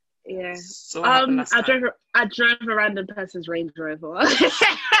Yeah. So what happened last time? I drove a random person's Range Rover.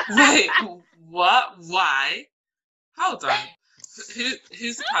 Wait, what? Why? Hold on.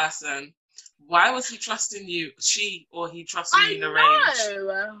 Who's the person? Why was he trusting you? She or he trusting you in the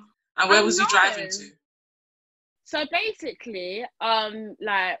range? And where was he driving to? So basically,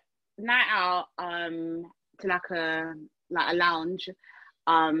 like night out, to like a lounge,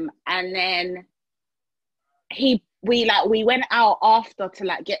 and then we went out after to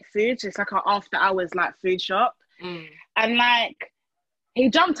like get food. So it's like our after hours like food shop, and like he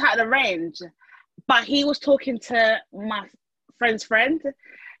jumped out of the range, but he was talking to my friend's friend.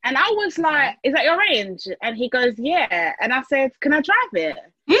 And I was like, is that your range? And he goes, yeah. And I said, can I drive it?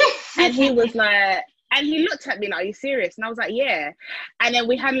 And he was like, and he looked at me like, are you serious? And I was like, yeah. And then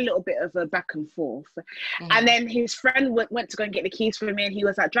we had a little bit of a back and forth. And then his friend went to go and get the keys for me, and he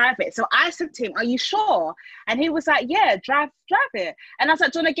was like, drive it. So I said to him, are you sure? And he was like, yeah, drive it. And I was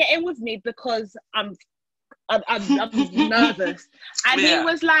like, do you want to get in with me? Because I'm nervous. And he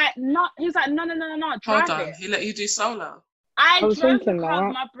was like, no, drive Hold on, it. he let you do solo? I drove the car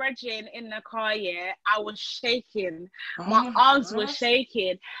with my brethren in the car, yeah. I was shaking. My arms were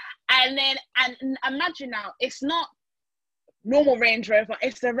shaking. And then, and imagine now, it's not normal Range Rover.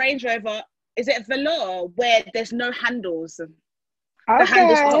 It's the Range Rover, is it velour, where there's no handles? Okay. The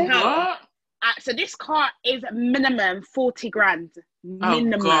handles come out. So this car is minimum 40 grand.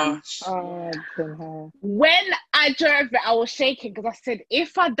 Minimum. Oh, gosh. When I drove it, I was shaking because I said,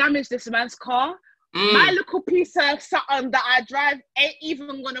 if I damage this man's car, my little piece of something that I drive ain't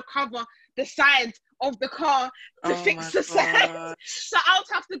even gonna cover the sides of the car to fix the sides. So I'll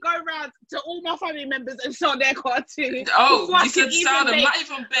have to go around to all my family members and sell their car too. Oh, you said sell them, not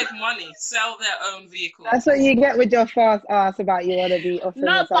even beg money, sell their own vehicle. That's what you get with your fast ass about you want to be offering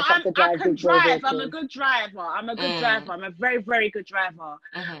yourself up to drive. I can drive. I'm a good driver. I'm a very, very good driver.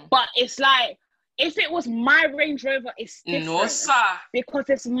 But it's like, if it was my Range Rover, it's different. No, sir. Because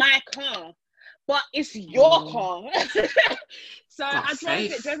it's my car. But it's your car. So I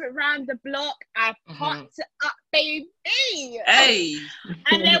drove it around the block. I parked it up, baby. Hey.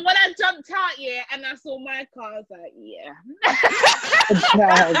 And then when I jumped out, and I saw my car, I was like,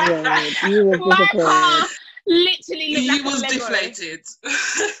 my car literally looked like a Lego. Deflated.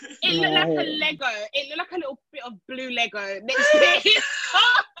 It looked like a Lego. It looked like a little bit of blue Lego next to it.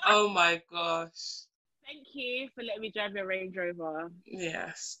 Oh my gosh. Thank you for letting me drive your Range Rover.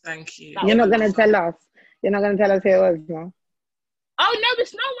 Yes, thank you. You're not going to tell us. You're not going to tell us who it was, no? Oh, no,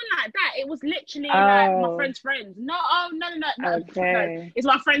 it's no one like that. It was literally like my friend's friend. No. Okay. It's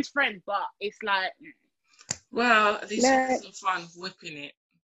my friend's friend, but it's like... Well, at least you had some fun whipping it.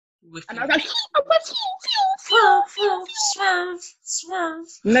 And I was like, swerve.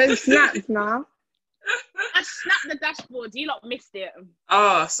 No snaps now. I snapped the dashboard. You lot missed it.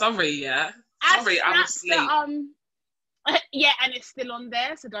 Oh, sorry, yeah. Sorry, I was asleep. Yeah, and it's still on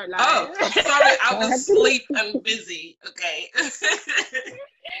there, so don't lie. Oh, sorry, I was asleep and busy. Okay.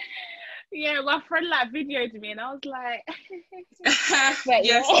 Yeah, my friend like videoed me, and I was like,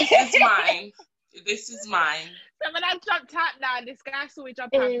 yes, this is mine. This is mine. So when I jumped out now, this guy saw me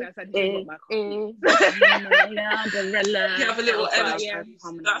jump out and I said, you got my car. You have a little energy.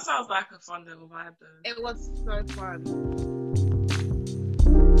 That sounds like a fun little vibe, though. It was so fun.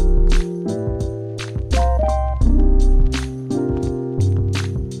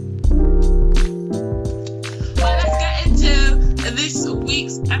 This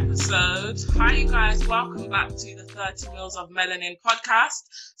week's episode. Hi, you guys. Welcome back to the 30 Mils of Melanin podcast,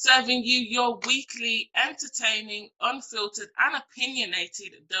 serving you your weekly entertaining, unfiltered, and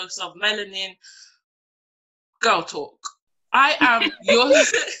opinionated dose of melanin girl talk. I am your...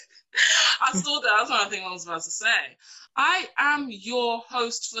 I saw that. That's one thing I was about to say. I am your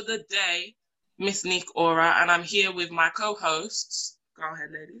host for the day, Miss Nick Aura, and I'm here with my co-hosts. Go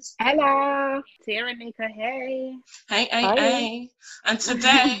ahead, ladies. Hello. Tara, Nika, hey. Hey. And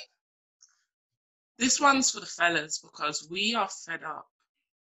today, this one's for the fellas because we are fed up.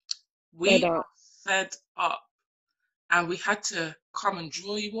 We are fed up. And we had to come and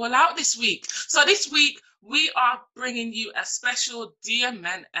draw you all out this week. So this week, we are bringing you a special Dear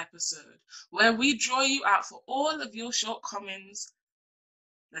Men episode where we draw you out for all of your shortcomings.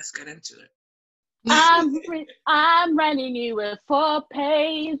 Let's get into it. I'm running you a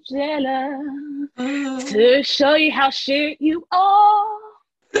 4-page letter to show you how shit you are.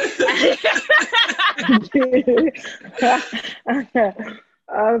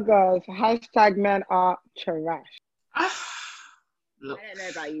 Oh gosh, hashtag men are trash. Look. I don't know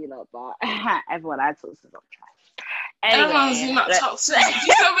about you lot, but everyone I talk to is not trash. Everyone's not toxic.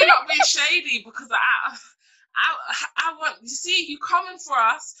 You said we're not being shady because I want, you see, you coming for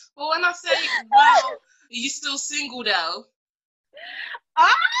us, but when I say, well, you still single though, all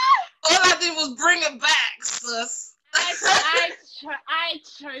I did was bring it back, sis. I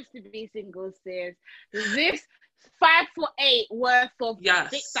chose to be single, sis. This 5'8" worth of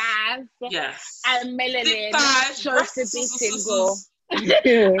thick thighs and melanin chose to be single.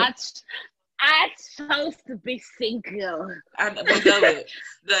 I chose to be single. And we know it.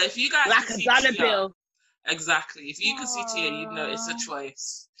 If you guys like a dollar bill. Exactly. If you can see Tia, you know it's a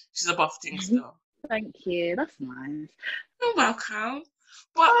choice. She's a buff thing still. Thank you. That's nice. You're welcome.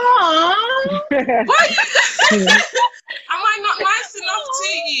 But am I not nice enough to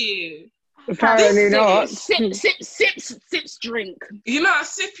you? Apparently not. Sips drink. You know,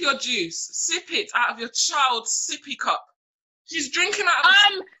 sip your juice. Sip it out of your child's sippy cup. She's drinking out of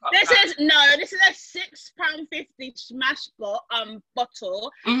this is a £6.50 smash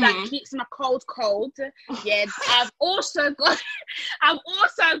bottle that keeps my cold. Yeah, I've also got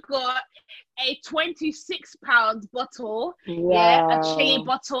a £26 bottle. Wow. Yeah, a chili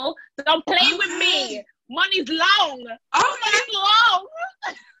bottle. Don't play with me. Money's long. Money's long.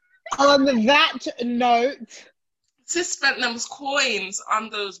 On that note, Sis spent them coins on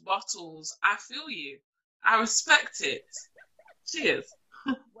those bottles. I feel you. I respect it. Cheers.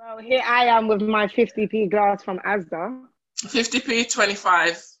 Well, here I am with my 50p glass from Asda. 50p,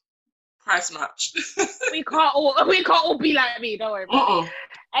 25 price match. we can't all be like me. Don't worry.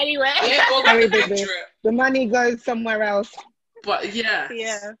 Anyway, the money goes somewhere else. But yeah,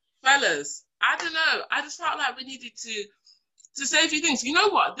 fellas, I don't know. I just felt like we needed to say a few things. You know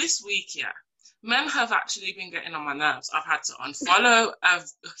what? This week, men have actually been getting on my nerves. I've had to unfollow a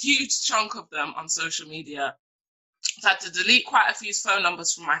huge chunk of them on social media. I've had to delete quite a few phone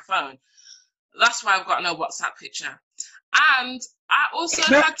numbers from my phone. That's why I've got no WhatsApp picture. And I also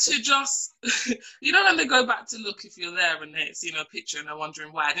had to just, you know, when they go back to look if you're there and they see a picture and they're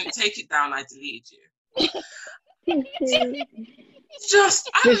wondering why I didn't take it down, I deleted you. Just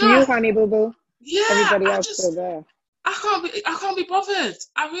you, honey boo boo. Yeah. Everybody else still there. I can't be bothered.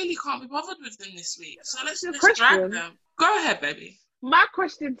 I really can't be bothered with them this week. So let's drag them. Go ahead, baby. My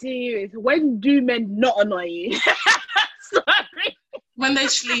question to you is, when do men not annoy you? Sorry. When they're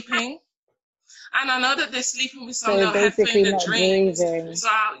sleeping. And I know that they're sleeping with some little head thing that dreams. So,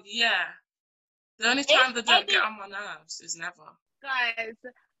 yeah. The only time they don't get on my nerves is never. Guys,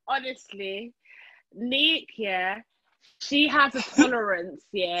 honestly, Nick, she has a tolerance,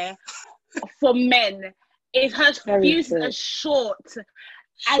 for men. It her fuse as short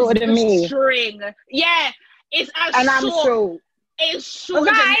as the string. Yeah, it's as and short. I'm short. It's short.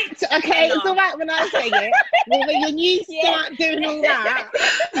 Right. Okay, it's all right when I say it. But when you start doing all that,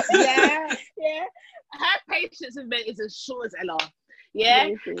 yeah. Her patience with men is as short as Ella. Yeah.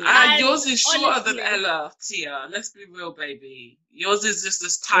 And yours is shorter than Ella, Tia. Let's be real, baby. Yours is just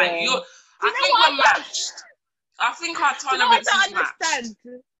as tight. Yeah. I think we're matched. I think our tolerance is matched.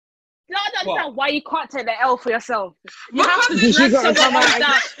 I don't understand why you can't take the L for yourself. You have to she got to come out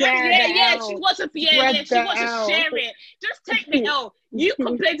she wants to share it. Just take the L. You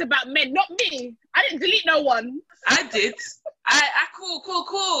complained about men, not me. I didn't delete no one. I did. I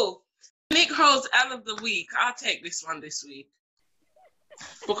cool. Nick holds L of the week. I'll take this one this week.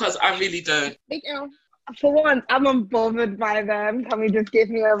 Because I really don't. Big L. For once, I'm unbothered by them. Can we just give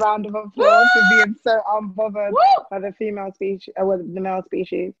me a round of applause for being so unbothered by the female species, or the male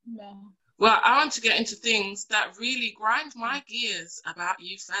species? No. Well, I want to get into things that really grind my gears about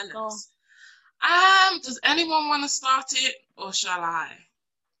you fellas. Does anyone want to start it, or shall I?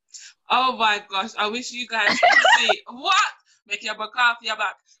 Oh my gosh, I wish you guys could see. What? Make your back off your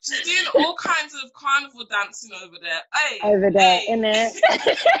back. She's doing all kinds of carnival dancing over there. Hey, innit?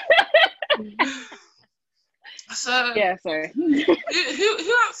 So yeah, sorry. Who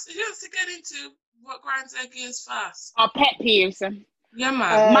else to get into what grinds their gears first? Our pet peeves. Yeah,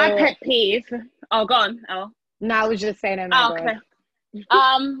 man. My pet peeve. Oh, go on. Oh, no, I was just saying. Okay.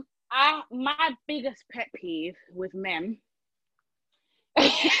 My biggest pet peeve with men.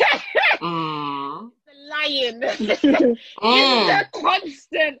 The lying. It's the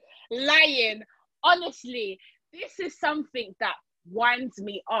constant lying. Honestly, this is something that winds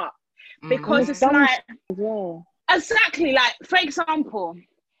me up. Because it's like, exactly, like, for example,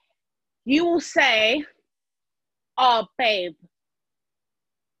 you will say, oh, babe.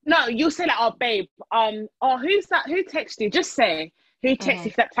 No, you'll say like, oh, babe, oh, who's that? Who texted you? Just say, who texted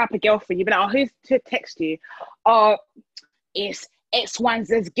you, that type of girlfriend. You'll be like, oh, who texted you? Oh, it's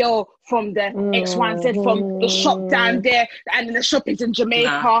X1Z's girl from the X1Z from the shop down there, and then the shop is in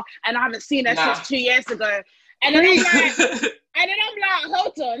Jamaica, and I haven't seen her since 2 years ago. And then I'm like,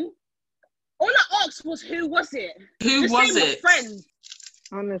 hold on. all I asked was who was it? Who Just was say my it? friend.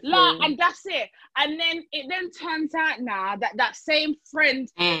 Honestly. Like, and that's it. And then it turns out now that same friend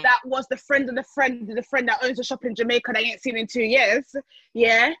that was the friend of the friend that owns a shop in Jamaica that I ain't seen in 2 years,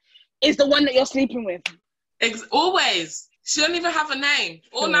 yeah, is the one that you're sleeping with. Always. She don't even have a name.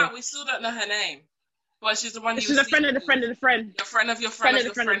 Or now we still don't know her name. But she's the one. She's a friend of the friend of the friend. Your friend of your friend of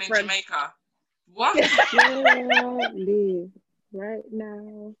your friend in Jamaica. What? Leave right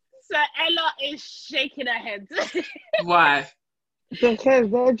now. So Ella is shaking her head. Why? Because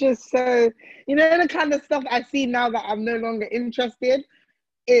they're just so, you know, the kind of stuff I see now that I'm no longer interested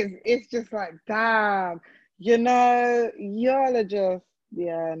it's just like, damn, you know, y'all are just,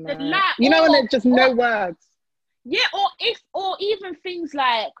 yeah, no. You know, when it's just no words. Yeah, or even things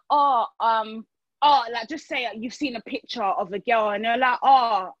like, like just say you've seen a picture of a girl and they're like,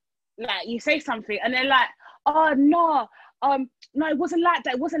 like you say something and they're like, no, it wasn't like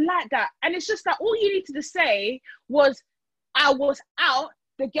that. And it's just that all you needed to say was, I was out,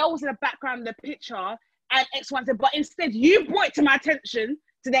 the girl was in the background of the picture, and X, Y, Z, but instead you brought it to my attention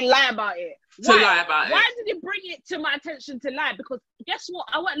to then lie about it. Why did you bring it to my attention to lie? Because guess what?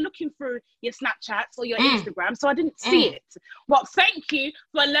 I wasn't looking through your Snapchats or your Instagram, so I didn't see it. But thank you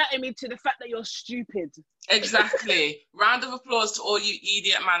for alerting me to the fact that you're stupid. Exactly. Round of applause to all you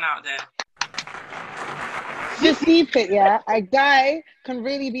idiot man out there. Just keep it, yeah. A guy can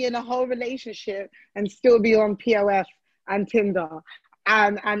really be in a whole relationship and still be on POF and Tinder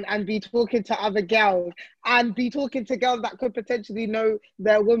and be talking to other girls and be talking to girls that could potentially know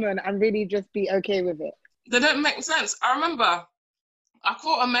their woman and really just be okay with it. They don't make sense. I remember I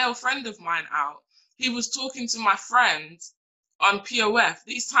caught a male friend of mine out. He was talking to my friend on POF.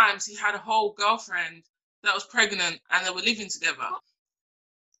 These times he had a whole girlfriend that was pregnant and they were living together.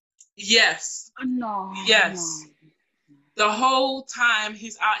 Yes. No. Yes. No. The whole time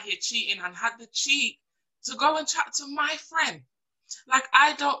he's out here cheating and had the cheek to go and chat to my friend. Like,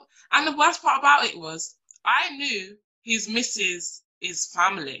 and the worst part about it was, I knew his missus is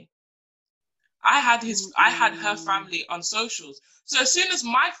family. I had her family on socials. So as soon as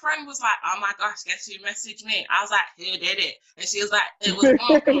my friend was like, oh my gosh, guess who messaged me? I was like, who did it? And she was like, it was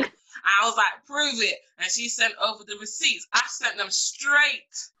Uncle. And I was like, prove it. And she sent over the receipts. I sent them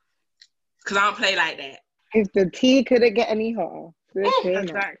straight. Because I don't play like that. If the tea couldn't get any hotter.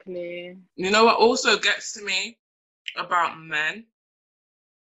 Exactly. You know what also gets to me about men?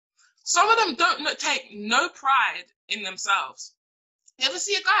 Some of them don't take no pride in themselves. You ever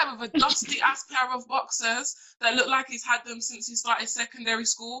see a guy with a dusty ass pair of boxers that look like he's had them since he started secondary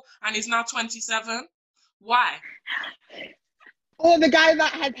school and he's now 27? Why? Or the guy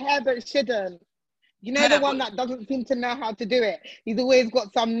that has hair but shouldn't. You know, the one that doesn't seem to know how to do it. He's always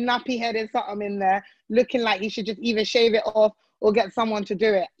got some nappy headed something in there, looking like he should just either shave it off or get someone to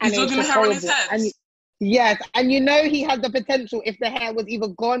do it. And he's looking at hair on his head. Yes, and you know he has the potential if the hair was either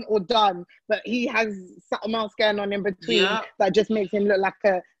gone or done, but he has something else going on in between that just makes him look like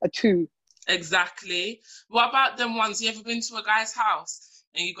a two. Exactly. What about them ones? You ever been to a guy's house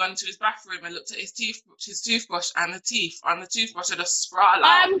and you gone to his bathroom and looked at his toothbrush and the teeth on the toothbrush and a sprawl out?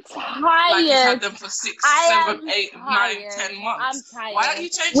 I'm tired. Like you had them for 6, 7, 8, 9, 10 months. I'm tired. Why aren't you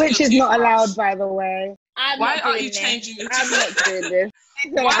changing Which your is toothbrush? not allowed, by the way. Why aren't you changing your toothbrush? I'm not doing this.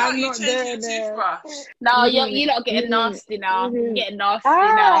 Why aren't you changing your toothbrush? No, you're not getting nasty now. You're getting nasty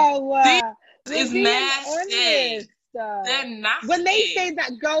now. This is nasty. They're nasty. When they say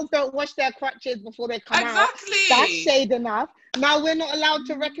that girls don't wash their crotches before they come out, that's shade enough. Now we're not allowed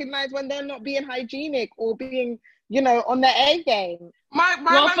to recognize when they're not being hygienic or being, you know, on their A game.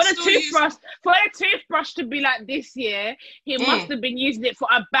 For the toothbrush to be like this year, he must have been using it for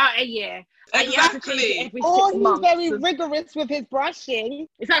about a year. Exactly. Or he's very rigorous with his brushing.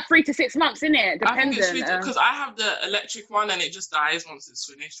 It's like 3 to 6 months, isn't it? I think it's because I have the electric one and it just dies once it's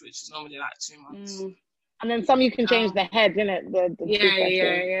finished, which is normally like 2 months. And then some you can change the head, innit?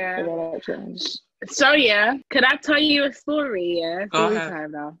 Yeah. So could I tell you a story? Yeah, story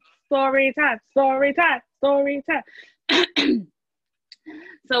time now. Story time.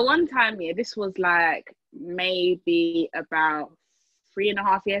 So one time, this was like maybe about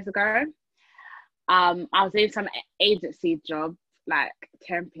 3.5 years ago. I was doing some agency job, like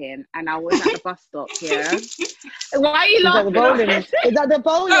temping, and I was at the bus stop. Yeah. Why are you laughing? Is that the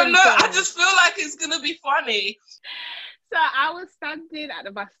bowling? No, I just feel like it's gonna be funny. So I was standing at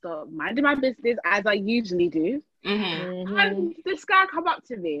the bus stop, minding my business as I usually do, and this guy come up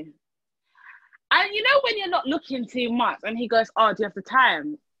to me, and you know when you're not looking too much, and he goes, "Oh, do you have the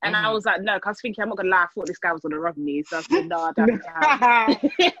time?" And I was like, no, because I was thinking, I'm not going to lie, I thought this guy was going to rob me. So I said, no, I don't have the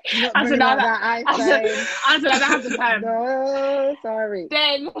time. I said, I don't have the time. No, sorry.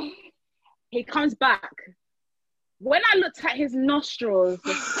 Then He comes back. When I looked at his nostrils,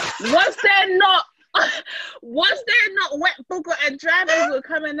 was there not wet booger and drivers were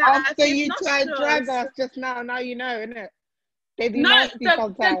coming out? After you tried to drag us just now you know, innit? They be nasty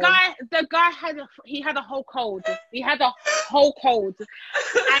sometimes. The guy had a whole cold. He had a whole cold,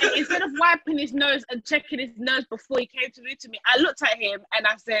 and instead of wiping his nose and checking his nose before he came to me, I looked at him and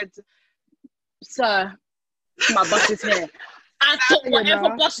I said, "Sir, my bus is here." I took whatever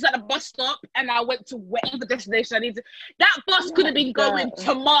bus was at the bus stop and I went to whatever destination I needed. That bus could have been going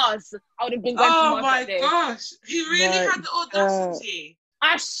to Mars. I would have been going to Mars. Oh my gosh, he really had the audacity.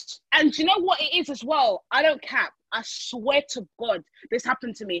 And do you know what it is as well? I don't cap. I swear to God, this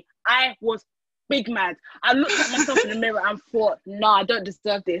happened to me. I was big mad. I looked at myself in the mirror and thought, no, I don't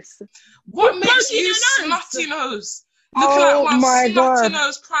deserve this. What makes you snotty nose? Looking like one snotty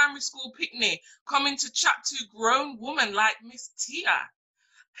nose primary school picnic coming to chat to a grown woman like Miss Tia.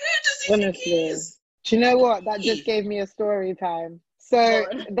 Who does he think he is? Do you know what? That just gave me a story time. So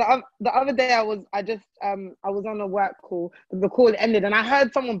the other day I was on a work call. The call ended and I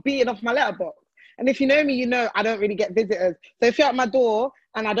heard someone beating off my letterbox. And if you know me, you know I don't really get visitors. So if you're at my door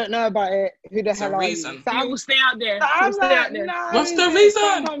and I don't know about it, who the hell are you? So I will stay out there. No, what's the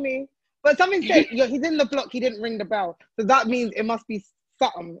reason? But something said, he's in the block, he didn't ring the bell. So that means it must be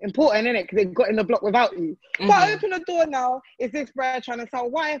something important, innit? Because they got in the block without you. But I open the door now, is this bro trying to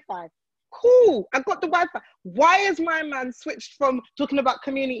sell Wi-Fi? Cool, I got the Wi-Fi. Why is my man switched from talking about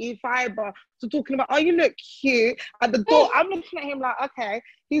community fiber to talking about, oh, you look cute at the door? I'm looking at him like, okay.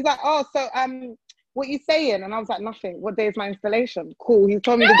 He's like, oh, so what you saying? And I was like, nothing. What day is my installation? Cool. He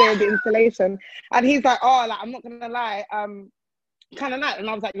told me the day of the installation. And he's like, oh, like, I'm not gonna lie, kind of night. And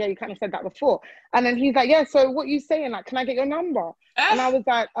I was like, yeah, you kind of said that before. And then he's like, yeah, so what you saying? Like, can I get your number? And I was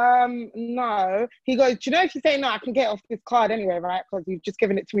like, no. He goes, do you know if you say no, I can get off this card anyway, right? Because you've just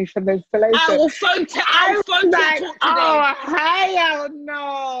given it to me for the installation. I will phone to like, oh, hell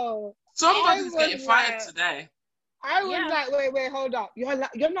no. Somebody's getting fired today. I was like, wait, hold up. You're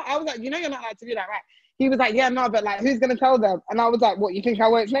not, I was like, you know you're not allowed to do that, right? He was like, yeah, no, but like, who's going to tell them? And I was like, what, you think I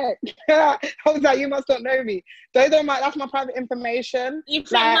won't know? I was like, you must not know me. That's my private information. You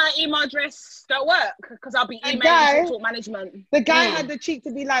think my email address don't work? Because I'll be emailing to management. The guy had the cheek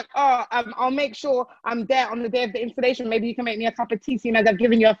to be like, oh, I'll make sure I'm there on the day of the installation. Maybe you can make me a cup of tea, seeing as I've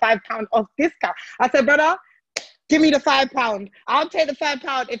given you a £5 off discount. I said, brother, give me the £5. I'll take the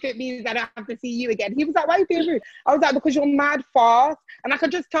 £5 if it means that I don't have to see you again. He was like, why are you being rude? I was like, because you're mad fast. And I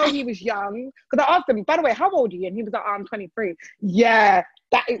could just tell he was young. Because I asked him, by the way, how old are you? And he was like, I'm 23. Yeah,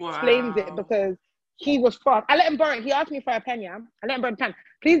 that explains it because he was fast. I let him borrow it. He asked me for a pen, yeah? I let him borrow the pen.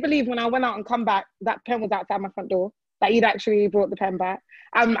 Please believe when I went out and come back, that pen was outside my front door. Like he'd actually brought the pen back.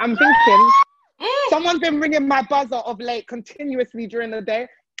 I'm thinking, someone's been ringing my buzzer of late continuously during the day.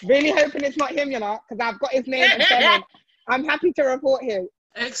 Really hoping it's not him, you know, because I've got his name and surname. I'm happy to report him.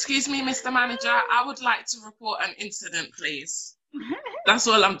 Excuse me, Mr. Manager. I would like to report an incident, please. That's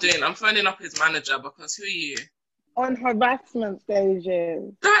all I'm doing. I'm phoning up his manager because who are you? On harassment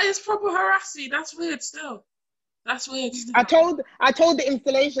stages. That is proper harassing. That's weird still. I told the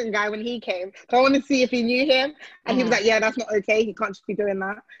installation guy when he came, so I want to see if he knew him. And he was like, yeah, that's not okay. He can't just be doing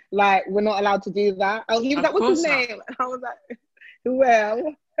that. Like, we're not allowed to do that. Oh, he was like, what's his name? And I was like,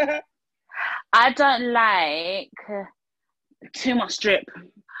 well... I don't like too much drip.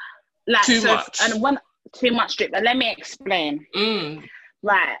 Like too much. And when too much drip. And let me explain.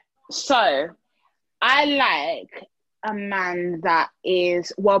 Right. So I like a man that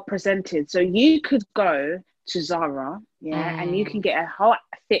is well presented. So you could go to Zara, and you can get a whole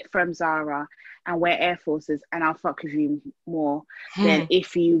fit from Zara and wear Air Forces, and I'll fuck with you more than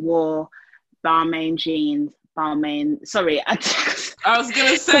if you wore Balmain jeans. Sorry, I was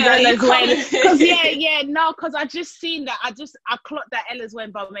gonna say because I just seen that. I clocked that Ella's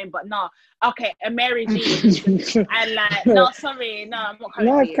wearing Balmain, but no, okay, a Mary jeans and like I'm not coming. No,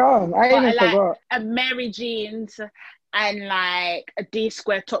 come, I even forgot. A Mary jeans and like a D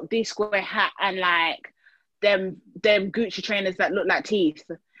square top, D square hat, and like them Gucci trainers that look like teeth.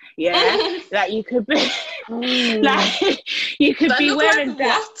 Yeah, like you could be like you could be wearing like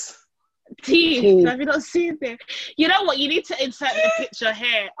that. What? Teeth. Have you not seen them? You know what? You need to insert the picture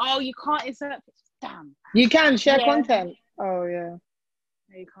here. Oh, you can't insert pictures. Damn. You can share content. Oh yeah.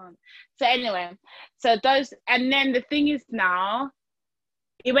 No, you can't. So anyway, so those, and then the thing is now,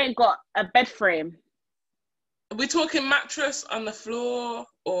 he went and got a bed frame. Are we talking mattress on the floor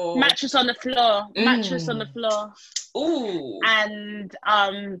or mattress on the floor? Mattress on the floor. Ooh. And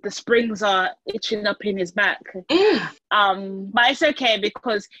the springs are itching up in his back. But it's okay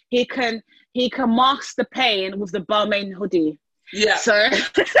because he can mask the pain with the Balmain hoodie. Yeah. So,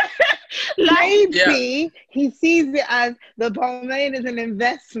 maybe he sees it as the Balmain is an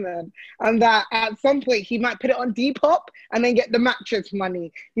investment, and that at some point he might put it on Depop and then get the mattress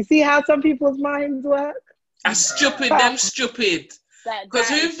money. You see how some people's minds work? Stupid. Because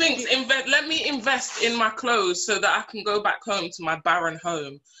who thinks, let me invest in my clothes so that I can go back home to my barren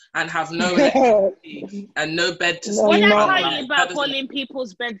home and have no electricity and no bed to sleep. What did I tell you about calling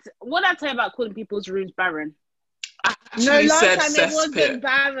people's beds? What did I tell you about calling people's rooms barren? No, last time it wasn't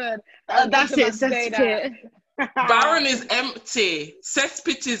barren. That's it, cesspit. Barren is empty.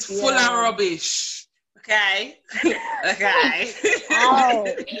 Cesspit is full of rubbish. Okay. Okay.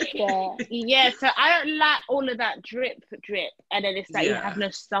 Yeah, so I don't like all of that drip, and then it's like you have no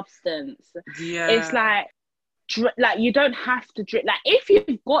substance. Yeah. It's like you don't have to drip. Like, if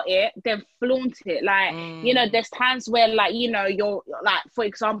you've got it, then flaunt it. Like, you know, there's times where, like, you know, you're like, for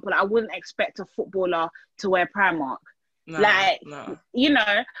example, I wouldn't expect a footballer to wear Primark. No. You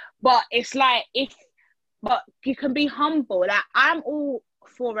know, but it's like, but you can be humble. Like, I'm all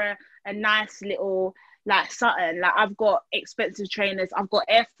for a nice little, like, something. Like, I've got expensive trainers, I've got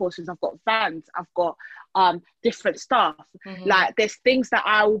Air Forces, I've got Vans, I've got different stuff. Like, there's things that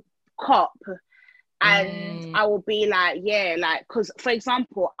I'll cop and I will be like, yeah, like, because, for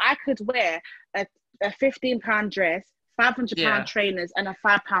example, I could wear a £15 dress, £500 trainers, and a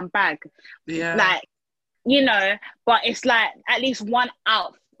 £5 bag. Yeah. Like, you know, but it's like at least one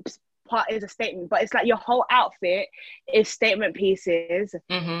outfit part is a statement, but it's like your whole outfit is statement pieces,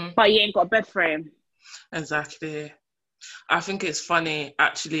 but you ain't got a bed frame. Exactly. I think it's funny,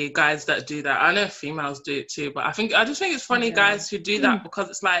 actually, guys that do that. I know females do it too, but I just think it's funny, guys who do that, because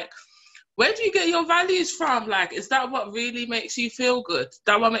it's like, where do you get your values from? Like, is that what really makes you feel good? Is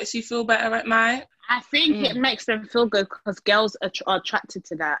that what makes you feel better at night? I think it makes them feel good because girls are attracted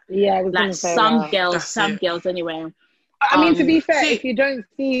to that. Yeah, like some girls anyway. I mean, to be fair, if you don't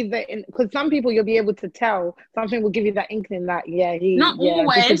see because some people you'll be able to tell, something will give you that inkling that, not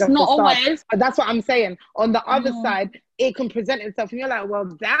always. But that's what I'm saying. On the other side, it can present itself and you're like, well,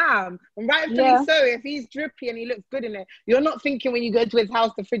 damn. And rightfully so, if he's drippy and he looks good in it, you're not thinking when you go to his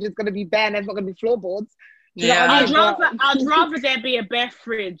house, the fridge is going to be bare and there's not going to be floorboards. I'd rather there be a bare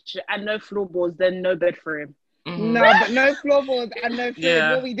fridge and no floorboards than no bed frame. No, but no floorboards and no fridge.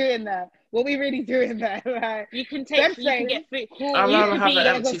 What are we doing there? What are we really doing there? Like, you can get food. I'd rather have an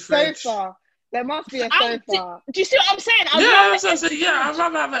empty fridge. Sofa. There must be a sofa. Do you see what I'm saying? I'd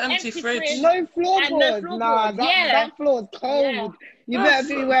rather have an empty fridge. No floorboards. Nah, that floor's cold. Yeah. You better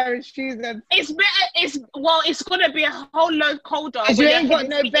be wearing shoes. It's better. It's gonna be a whole load colder. You ain't got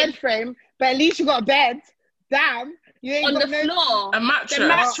no bed frame, but at least you got a bed. Damn. You ain't on the floor. A mattress. The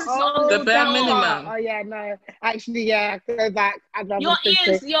mattress on the bare minimum. Oh yeah, no. Actually, yeah. Go back. Your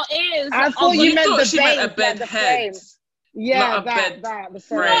ears. I thought you meant the meant a bed head. Yeah, the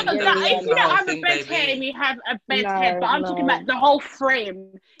frame. If you don't have a bed head, you have a bed head. But I'm talking about the whole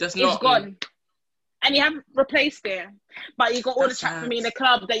frame is gone. And you haven't replaced it. But you got all the chat for me in the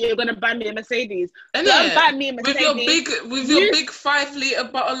club that you're going to buy me a Mercedes. Don't buy me a Mercedes. With your big 5-litre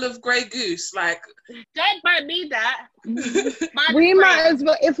bottle of Grey Goose, like... Don't buy me that. We might as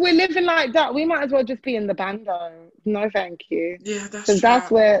well, if we're living like that, we might as well just be in the bando. No, thank you. Yeah, that's trash. That's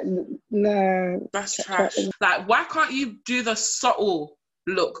where... No. That's trash. Like, why can't you do the subtle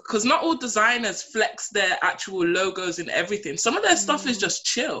look? Because not all designers flex their actual logos and everything. Some of their stuff is just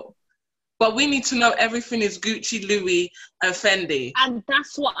chill. But we need to know everything is Gucci, Louis, and Fendi. And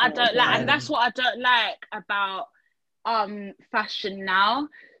that's what I don't like. And that's what I don't like about fashion now.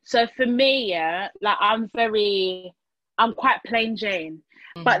 So for me, like I'm quite plain Jane.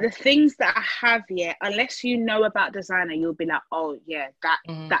 But the things that I have here, unless you know about designer, you'll be like, oh yeah,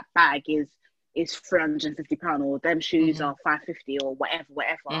 that bag is £350 or them shoes are £550 or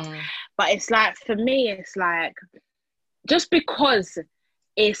whatever. But it's like, for me, it's like, just because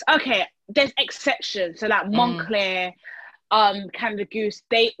it's okay, there's exceptions. So like Moncler, Canada Goose,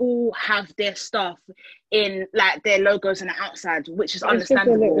 they all have their stuff in like their logos on the outside, which is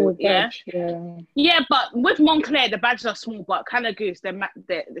understandable. Yeah, but with Moncler, the badges are small, but Canada Goose,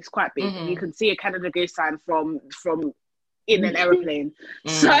 it's quite big. You can see a Canada Goose sign from in an aeroplane.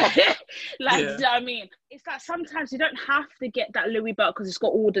 So you know what I mean? It's like sometimes you don't have to get that Louis belt because it's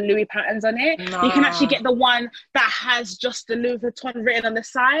got all the Louis patterns on it. You can actually get the one that has just the Louis Vuitton written on the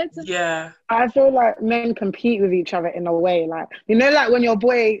sides. Yeah. I feel like men compete with each other in a way. Like, you know, like when your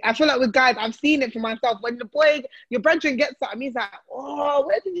boy, I feel like with guys, I've seen it for myself. When your brethren gets something, he's like, oh,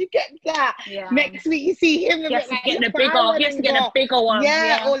 where did you get that? Yeah. Next week you see him. He has to get the bigger one.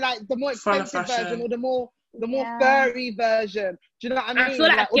 Yeah, or like the more expensive version or the more the more furry version. Do you know what I mean? I feel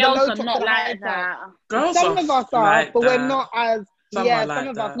like girls are not like that. Girls some of us are, like but that. we're not as. Some yeah, are like some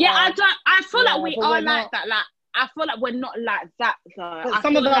of that. us. Yeah, are. I feel like we but are we're like not. that. Like, I feel like we're not like that though. But I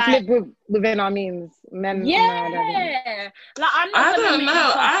some of feel us like, live within our means. Men, yeah. no, I don't think. Like, I'm not I gonna don't make know.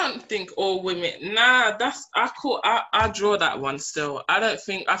 myself. I don't think all women. Nah, that's I draw that one still. I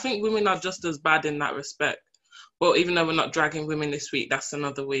think women are just as bad in that respect. Well, even though we're not dragging women this week, that's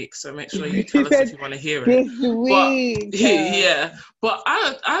another week. So make sure you tell us if you want to hear it. This week. But yeah, but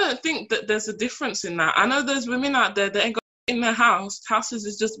I don't think that there's a difference in that. I know there's women out there that ain't got in their houses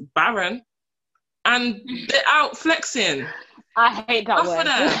is just barren, and they're out flexing. I hate that word.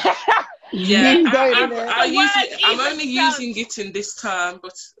 Yeah, I'm only sounds... using it in this term,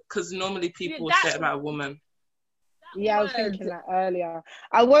 but because normally people would say it about a woman. Yeah, I was thinking that earlier.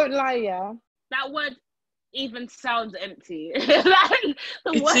 I won't lie, yeah. That word even sounds empty. Like,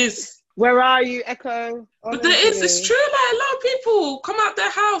 it is. Where are you, Echo? Honestly. But it's true. Like, a lot of people come out their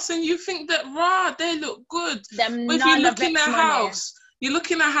house and you think that they look good. But if you look in their house, you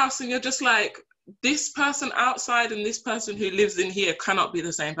look in their house and you're just like, this person outside and this person who lives in here cannot be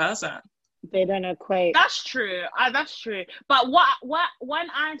the same person. They don't equate. That's true. That's true. But what when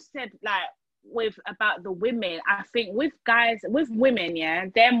I said like about the women, I think with women, yeah,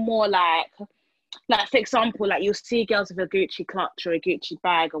 they're more like for example, like you'll see girls with a Gucci clutch or a Gucci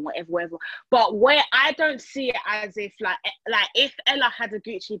bag or whatever. But where I don't see it as if like if Ella had a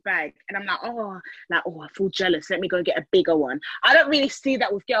Gucci bag and I'm like, I feel jealous. Let me go get a bigger one. I don't really see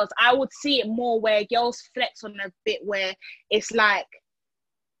that with girls. I would see it more where girls flex on a bit where it's like,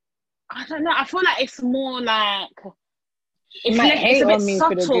 I don't know. I feel like it's more like it's a bit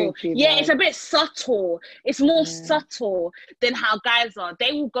subtle. Yeah, it's a bit subtle. It's more subtle than how guys are.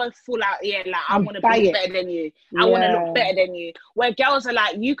 They will go full out. Yeah, like I want to be better than you. I want to look better than you. Where girls are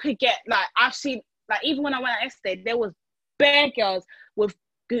like, you could get like I've seen like even when I went out yesterday, there was bare girls with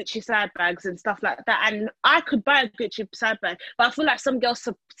Gucci side bags and stuff like that, and I could buy a Gucci side bag, but I feel like some girls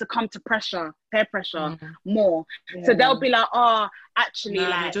succumb to peer pressure more. Yeah. So they'll be like, actually,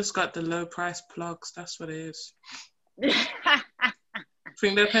 they just got the low price plugs. That's what it is. I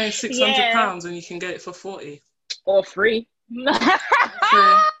think they're paying £600 and you can get it for 40 or free.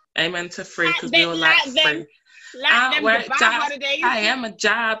 Amen to free because we all like free. I am a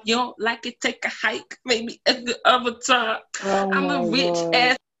job. You don't like it? Take a hike. Maybe a good overtime. I'm a rich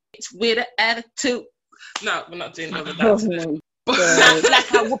ass with an attitude. No, we're not doing over that today.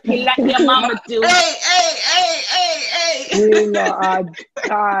 Like I whoop you like your mama do. Hey. You are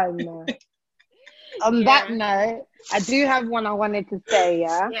done. On that note, I do have one I wanted to say,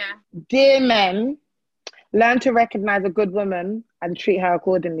 yeah? Dear men, learn to recognize a good woman and treat her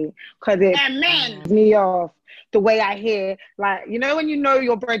accordingly. Because it pisses me off the way I hear, like, you know when you know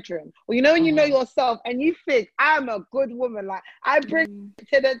your brethren, or you know when you know yourself, and you think, I'm a good woman, like, I bring it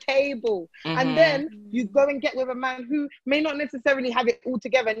to the table. And then you go and get with a man who may not necessarily have it all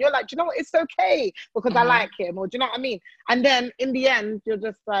together, and you're like, do you know what, it's okay, because I like him, or do you know what I mean? And then, in the end, you're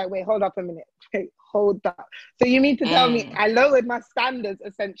just like, wait, hold up a minute. Wait, hold up. So you mean to tell me I lowered my standards,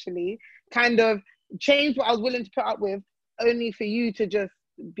 essentially, kind of changed what I was willing to put up with, only for you to just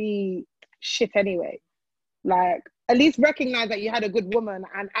be shit anyway? Like, at least recognize that you had a good woman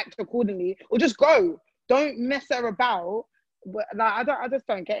and act accordingly, or just go. Don't mess her about. But like, I just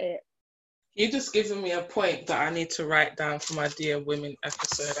don't get it. You're just giving me a point that I need to write down for my Dear Women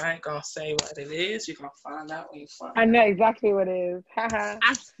episode. I ain't gonna say what it is. You're gonna find out when you find out. I know exactly what it is.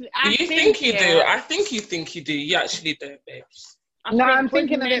 You think you do. I think you think you do. You actually don't, babes. I'm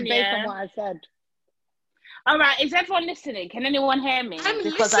thinking of it based on what I said. All right, is everyone listening? Can anyone hear me?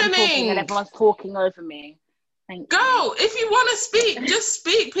 Because I'm talking and everyone's talking over me. Go. If you want to speak, just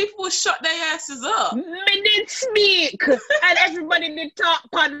speak. People will shut their asses up. Me did speak, and everybody did talk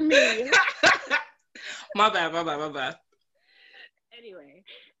on me. My bad. Anyway,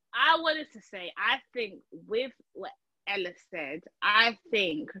 I wanted to say, I think with what Ella said, I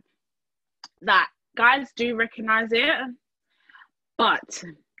think that guys do recognize it, but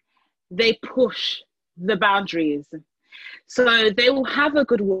they push the boundaries. So they will have a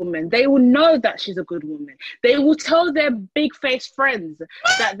good woman. They will know that she's a good woman. They will tell their big face friends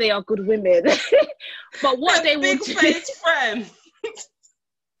that they are good women. But what they will big face friends.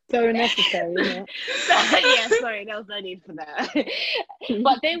 So necessary, isn't it? Yeah, sorry, there was no need for that.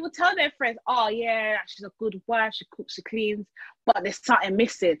 But they will tell their friends, oh yeah, she's a good wife, she cooks, she cleans, but there's something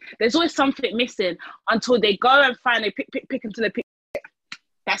missing. There's always something missing until they go and find it, pick until they pick.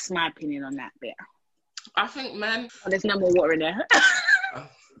 That's my opinion on that bit. I think, man. Oh, there's no more water in there.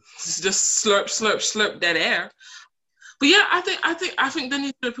 Just slurp that air. But yeah, I think they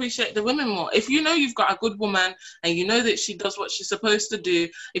need to appreciate the women more. If you know you've got a good woman and you know that she does what she's supposed to do,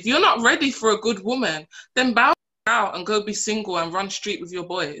 if you're not ready for a good woman, then bow out and go be single and run street with your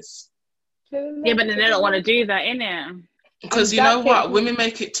boys. Yeah, but then they don't want to do that, innit? Because you know what, women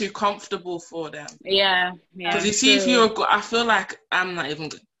make it too comfortable for them. Yeah. Because you see, if you're a good, I feel like I'm not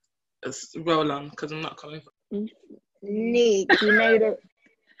even roll on because I'm not coming. Nick, you made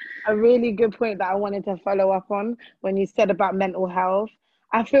a really good point that I wanted to follow up on when you said about mental health.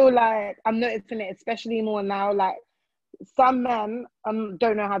 I feel like I'm noticing it especially more now, like some men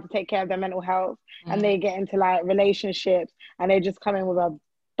don't know how to take care of their mental health, and they get into like relationships and they just come in with a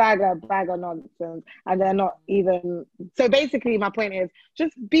bag of nonsense, and they're not even. So basically my point is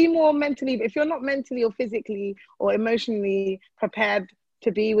just be more mentally, if you're not mentally or physically or emotionally prepared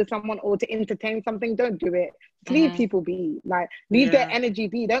to be with someone or to entertain something, don't do it. Leave people be. Like, leave their energy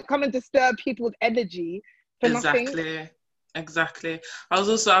be. Don't come and disturb people's energy for nothing. Exactly. I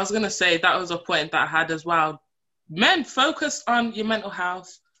was going to say that was a point that I had as well. Men, focus on your mental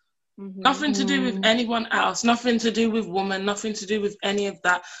health. Nothing to do with anyone else. Nothing to do with women. Nothing to do with any of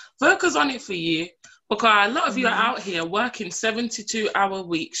that. Focus on it for you. Because a lot of you are out here working 72-hour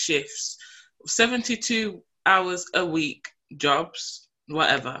week shifts, 72 hours a week jobs,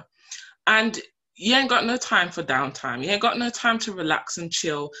 whatever. And you ain't got no time for downtime. You ain't got no time to relax and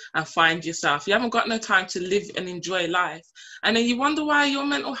chill and find yourself. You haven't got no time to live and enjoy life. And then you wonder why your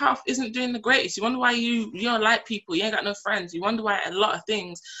mental health isn't doing the greatest. You wonder why you don't like people. You ain't got no friends. You wonder why a lot of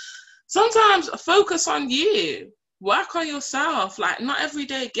things. Sometimes focus on you. Work on yourself. Like, not every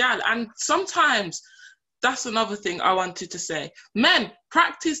day, gal. And sometimes, that's another thing I wanted to say. Men,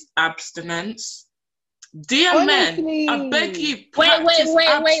 practice abstinence. Dear Honestly. men, I beg you, practice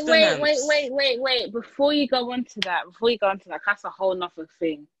abstinence. Wait. Before you go on to that, that's a whole nother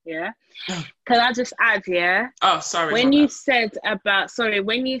thing, yeah? Can I just add, yeah? Oh, sorry. When you said about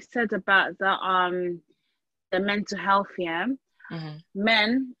the mental health, yeah?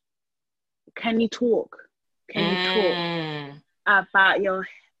 Men, can you talk? Can you talk about your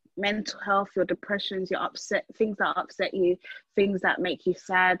mental health, your depressions, your upset, things that upset you, things that make you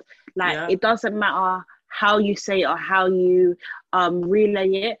sad? Like, it doesn't matter how you say it or how you relay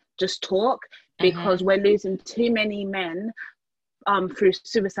it, just talk, because we're losing too many men through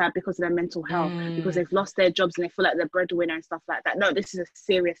suicide because of their mental health, because they've lost their jobs and they feel like they're breadwinner and stuff like that. No, this is a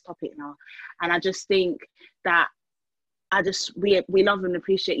serious topic now, and I just think that we love and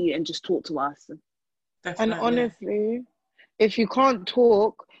appreciate you, and just talk to us. Definitely. And honestly, if you can't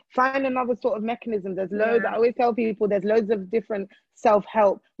talk, find another sort of mechanism. There's loads. I always tell people there's loads of different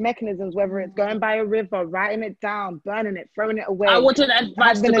self-help mechanisms, whether it's going by a river, writing it down, burning it, throwing it away. I wouldn't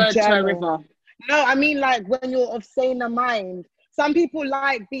advise to go to a river. No, I mean, like, when you're of saner mind. Some people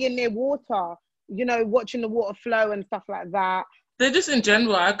like being near water, you know, watching the water flow and stuff like that. They're just, in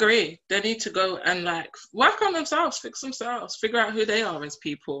general, I agree. They need to go and, like, work on themselves, fix themselves, figure out who they are as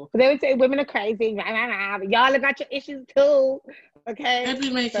people. But they would say women are crazy. Y'all have got your issues too. Okay. They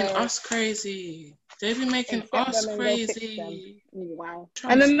be making us crazy. They be making us crazy. Wow.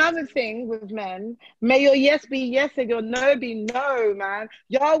 And another thing with men, may your yes be yes and your no be no, man.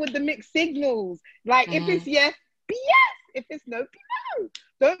 Y'all with the mixed signals. Like, if it's yes, be yes. If it's no, be no.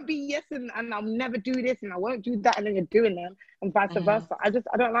 Don't be yes and I'll never do this and I won't do that, and then you're doing them, and vice versa. I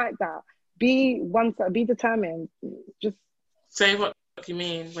don't like that. Be determined. Just say what you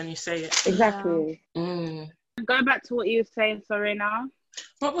mean when you say it. Exactly. Going back to what you were saying, sorry now.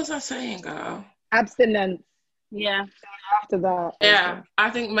 What was I saying, girl? Abstinence. Yeah. After that. Yeah, I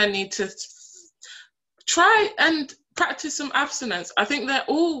think men need to try and practice some abstinence. I think they're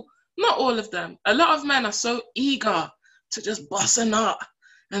all, not all of them. A lot of men are so eager to just bust a nut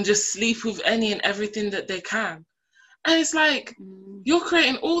and just sleep with any and everything that they can. And it's like, you're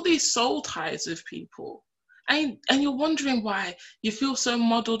creating all these soul ties with people. And you're wondering why you feel so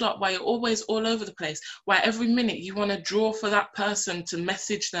muddled up, why you're always all over the place, why every minute you want to draw for that person to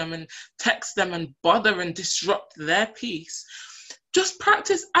message them and text them and bother and disrupt their peace. Just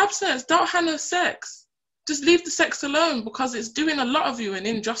practice abstinence. Don't have no sex. Just leave the sex alone, because it's doing a lot of you an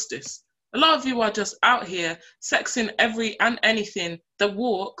injustice. A lot of you are just out here sexing every and anything that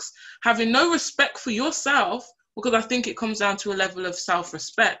walks, having no respect for yourself, because I think it comes down to a level of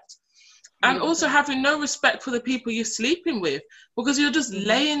self-respect. And also having no respect for the people you're sleeping with, because you're just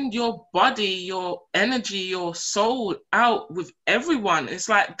laying your body, your energy, your soul out with everyone. It's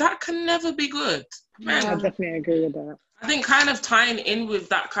like, that can never be good. Man, I definitely agree with that. I think kind of tying in with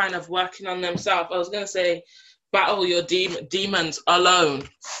that kind of working on themselves, I was going to say, battle your demons alone.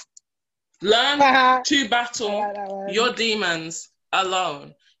 Learn to battle your demons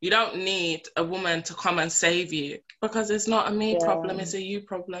alone. You don't need a woman to come and save you. Because it's not a me Yeah. problem, it's a you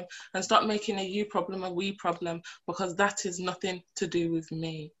problem. And stop making a you problem a we problem, because that is nothing to do with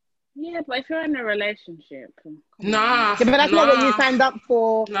me. Yeah, but if you're in a relationship, Nah, Yeah, but that's not what you signed up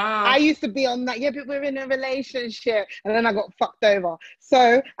for. Nah. I used to be on that. Yeah, but we're in a relationship, and then I got fucked over.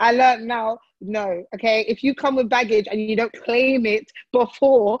 So I learned now. No, okay. If you come with baggage and you don't claim it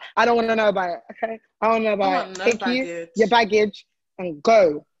before, I don't want to know about it. Okay, I don't know about it. No Take baggage. your baggage and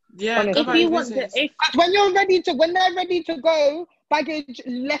go. Yeah, honestly. go if you want to, if When they're ready to go, baggage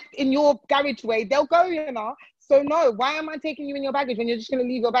left in your garage way, they'll go. You know. So no, why am I taking you in your baggage when you're just gonna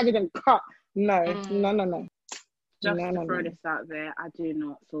leave your baggage and cut? No. just No, to no, throw no. this out there, I do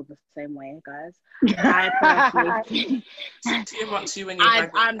not feel the same way, guys. I personally think Too much you and your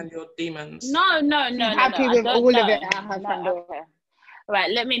baggage and your demons. no. She's happy with all of it at her front door. Okay.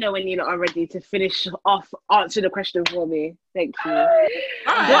 Right, let me know when you lot are ready to finish off, answer the question for me. Thank you.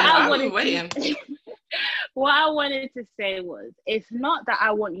 What I wanted to say was, it's not that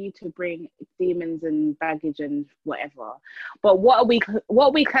I want you to bring demons and baggage and whatever, but what are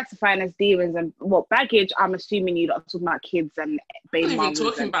we classifying as demons and what baggage? I'm assuming you lot are talking about kids and baby moms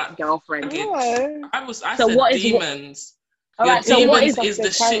and girlfriends. I So said what is demons. All right, so demons what is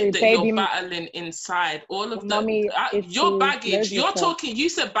the shit that you're battling inside? All of your baggage. You're talking. You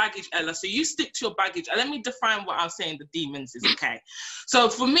said baggage, Ella. So you stick to your baggage. And let me define what I'm saying. The demons is okay. So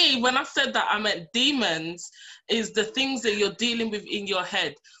for me, when I said that, I meant demons is the things that you're dealing with in your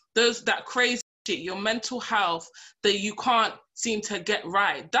head. That crazy shit, your mental health that you can't seem to get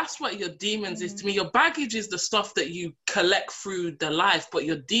right. That's what your demons is to me. Your baggage is the stuff that you collect through the life, but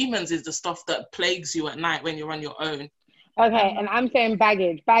your demons is the stuff that plagues you at night when you're on your own. Okay, and I'm saying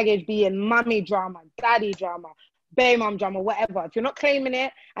baggage being mummy drama, daddy drama, baby mom drama, whatever. If you're not claiming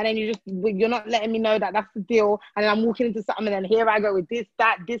it, and then you're not letting me know that that's the deal, and then I'm walking into something, and then here I go with this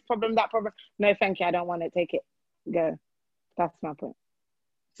problem, that problem. No, thank you, I don't want it. Take it, go. That's my point.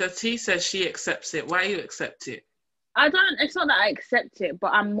 So T says she accepts it. Why you accept it? I don't. It's not that I accept it,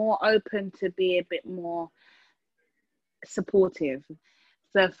 but I'm more open to be a bit more supportive.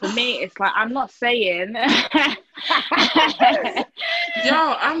 So for me, it's like, I'm not saying.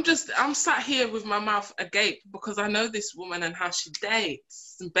 Yo, I'm sat here with my mouth agape because I know this woman and how she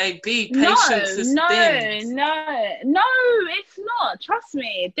dates. And baby, patience is thin. No, it's not. Trust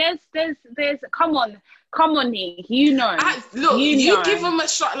me. There's. Come on, Nick. You know. You give them a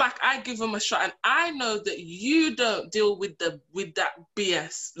shot like I give them a shot, and I know that you don't deal with that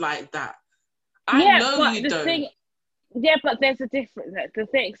BS like that. I know you don't. Yeah, but there's a difference.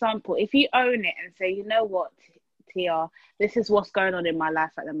 The example, if you own it and say, you know what, Tia, this is what's going on in my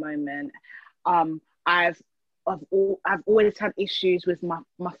life at the moment. I've always had issues with my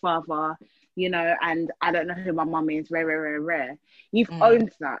father, you know, and I don't know who my mum is. Rare. You've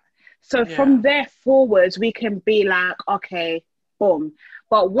owned that. So from there forwards, we can be like, okay, boom.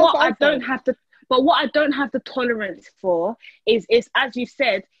 But what I don't have the tolerance for is as you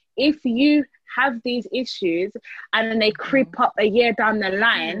said, if you have these issues and then they creep up a year down the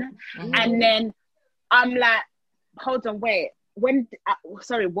line, and then I'm like, hold on, wait,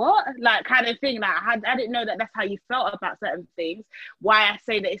 sorry, what? Like, kind of thing. Like, I didn't know that that's how you felt about certain things. Why I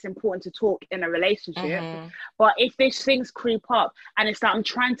say that it's important to talk in a relationship. But if these things creep up and it's like, I'm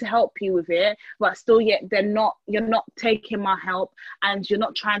trying to help you with it, but still yet you're not taking my help and you're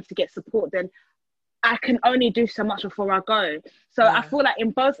not trying to get support, then I can only do so much before I go. So I feel like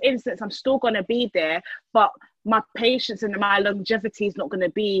in both instances, I'm still going to be there, but my patience and my longevity is not going to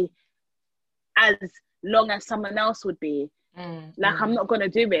be as long as someone else would be. I'm not going to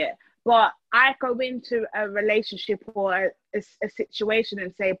do it. But I go into a relationship or a situation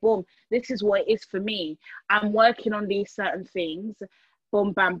and say, boom, this is what it is for me. I'm working on these certain things.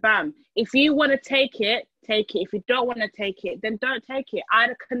 Boom, bam, bam. If you want to take it, take it. If you don't want to take it, then don't take it. I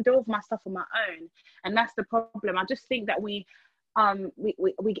can deal with my stuff on my own. And that's the problem. I just think that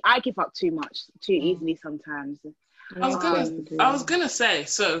I give up too easily sometimes. I was gonna say,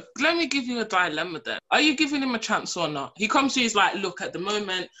 so let me give you a dilemma then. Are you giving him a chance or not? He comes to you, he's like, look, at the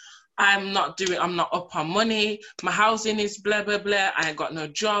moment, I'm not up on money. My housing is blah, blah, blah. I ain't got no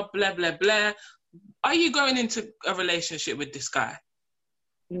job, blah, blah, blah. Are you going into a relationship with this guy?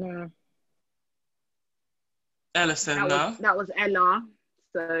 No. Ella said no. That was Ella.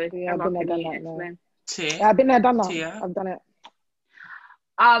 So yeah, Ella, I've been there, can you done that. explain? Yeah, I've been there, done that. Tia? I've done it.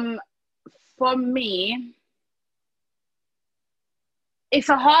 For me, it's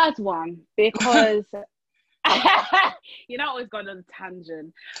a hard one because you know, I always gone on a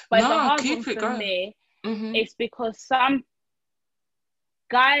tangent, but it's a hard one for me. It's because some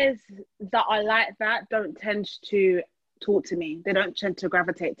guys that are like that don't tend to talk to me. They don't tend to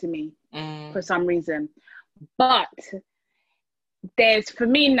gravitate to me for some reason. But for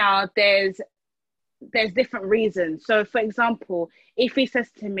me now, there's different reasons. So for example, if he says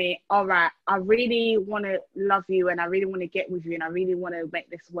to me, all right, I really want to love you and I really want to get with you and I really want to make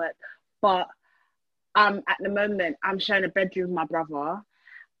this work, but at the moment I'm sharing a bedroom with my brother,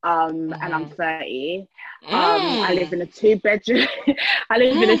 and I'm 30. I live in a two-bedroom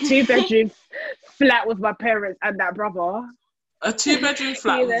flat with my parents and that brother. A 2-bedroom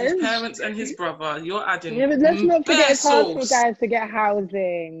flat with his parents and his brother. You're adding. Yeah, but let's not forget it's hard for sauce. guys to get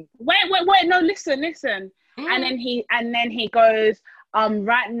housing. Wait. No, listen. And then he goes,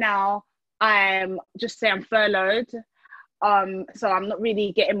 right now I'm furloughed. So I'm not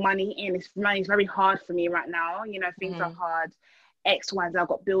really getting money in. Money's very hard for me right now. You know, things are hard. X, Y, Z. I've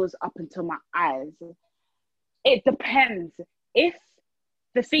got bills up until my eyes. It depends. If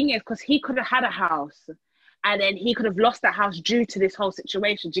the thing is, because he could have had a house, and then he could have lost that house due to this whole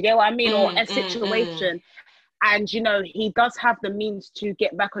situation. Do you get what I mean? Or a situation. And, you know, he does have the means to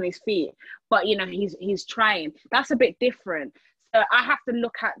get back on his feet. But, you know, he's trying. That's a bit different. So I have to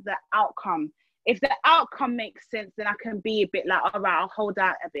look at the outcome. If the outcome makes sense, then I can be a bit like, all right, I'll hold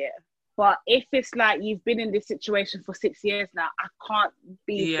out a bit. But if it's like you've been in this situation for 6 years now, I can't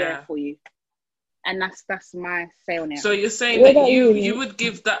be there for you. And that's my say on it. So you're saying that you would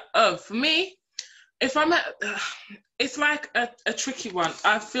give that... for me... If I'm it's like a tricky one.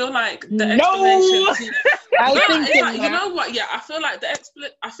 I feel like the explanation. You know what? Yeah, I feel like the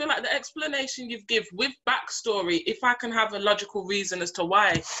explanation you've give with backstory. If I can have a logical reason as to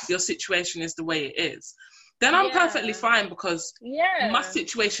why your situation is the way it is, then I'm perfectly fine, because my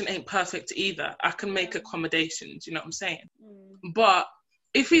situation ain't perfect either. I can make accommodations. You know what I'm saying? But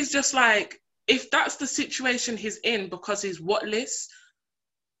if he's just like, if that's the situation he's in because he's whatless.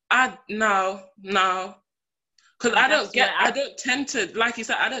 No, because I don't tend to, like you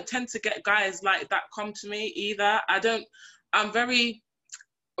said, I don't tend to get guys like that come to me either. I'm very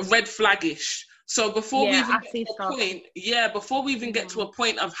red flaggish. So before we even get to a point, before we even get to a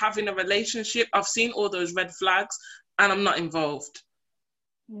point of having a relationship, I've seen all those red flags and I'm not involved.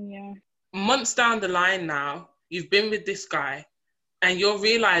 Yeah. Months down the line now, you've been with this guy and you're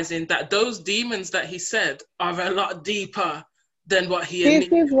realizing that those demons that he said are a lot deeper than what he This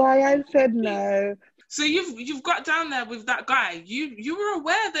is why I said no. So you've got down there with that guy. You were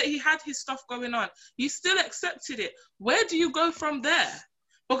aware that he had his stuff going on. You still accepted it. Where do you go from there?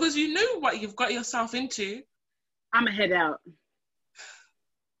 Because you knew what you've got yourself into. I'm a head out.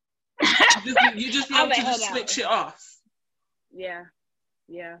 You just want to just switch it off. Yeah,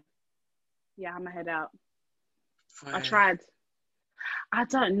 I'm a head out. Fine. I tried. I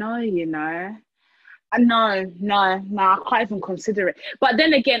don't know, you know. No, I can't even consider it. But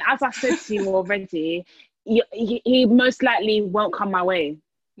then again, as I said to you already, he most likely won't come my way.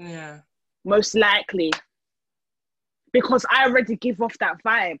 Yeah. Most likely. Because I already give off that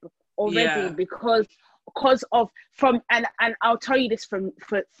vibe already, because of and I'll tell you this for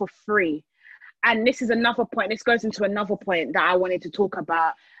free. And this is another point. This goes into another point that I wanted to talk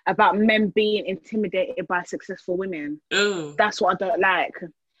about men being intimidated by successful women. Ooh. That's what I don't like.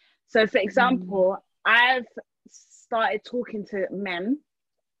 So, for example, I've started talking to men.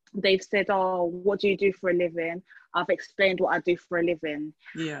 They've said, oh, what do you do for a living? I've explained what I do for a living.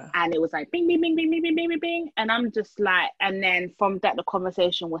 Yeah. And it was like, bing, bing, bing, bing, bing, bing, bing, bing, bing. And I'm just like, and then from that, the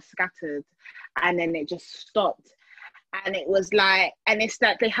conversation was scattered. And then it just stopped. And it was like, and it's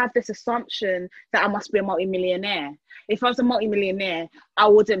that they have this assumption that I must be a multimillionaire. If I was a multimillionaire, I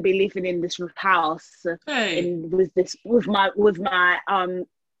wouldn't be living in this house with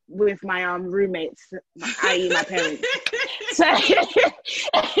my roommates, i.e. my parents. So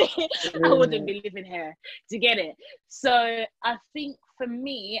I wouldn't be living here to get it. So I think for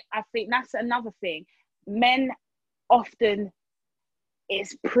me, that's another thing.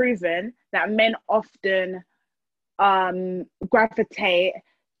 It's proven that men often gravitate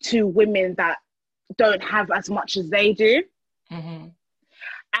to women that don't have as much as they do. Mm-hmm.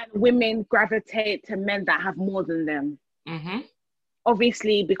 And women gravitate to men that have more than them. Mm-hmm.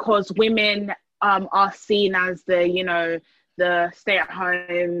 Obviously, because women are seen as the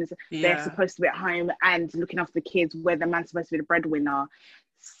stay-at-homes. They're supposed to be at home and looking after the kids, where the man's supposed to be the breadwinner.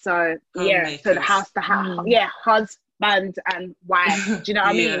 So Homemakers. So the house, husband and wife. Do you know what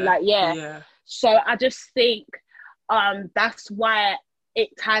I mean? Yeah. So I just think that's why it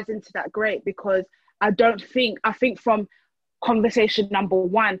ties into that great, because I think from conversation number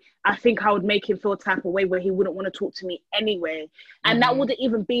one, I think I would make him feel type of way where he wouldn't want to talk to me anyway. And that wouldn't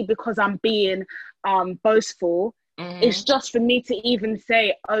even be because I'm being boastful. Mm-hmm. It's just for me to even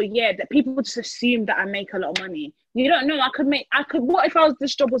say, oh yeah, that people just assume that I make a lot of money. You don't know. What if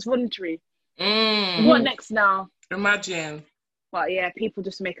this job was voluntary? What next now? Imagine. But yeah, people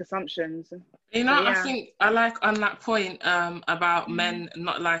just make assumptions. You know, But, yeah. I think I like on that point about men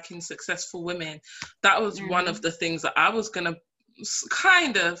not liking successful women. That was one of the things that I was gonna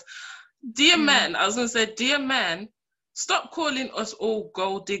kind of, dear men. I was gonna say, dear men, stop calling us all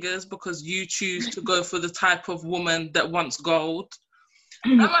gold diggers because you choose to go for the type of woman that wants gold.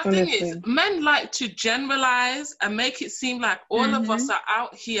 And my thing is, men like to generalize and make it seem like all of us are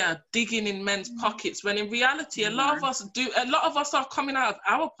out here digging in men's pockets, when in reality, a lot of us are coming out of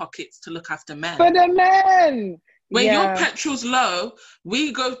our pockets to look after men. For the men. When your petrol's low,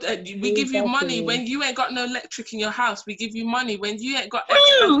 we give you money. When you ain't got no electric in your house, we give you money. When you ain't got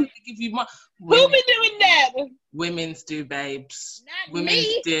extra, we give you money. Who be doing that? Women's do, babes.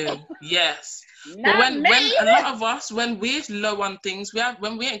 Women's do. Yes. But when a lot of us, when we're low on things,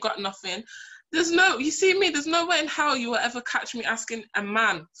 when we ain't got nothing, there's no way in hell you will ever catch me asking a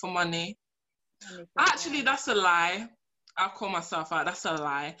man for money. Actually, that's a lie. I'll call myself out. That's a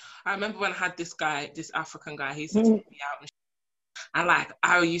lie. I remember when I had this African guy, he used to take me out and like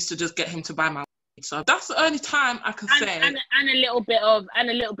I used to just get him to buy my weed. So that's the only time I can say. And a little bit of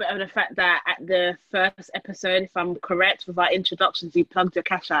the fact that at the first episode, if I'm correct, with our introductions, you plugged your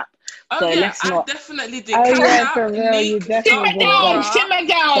Cash App. So I definitely did. Oh, Cash for real, you definitely simmer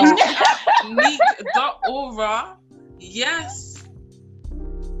down. Neek.aura. Yes.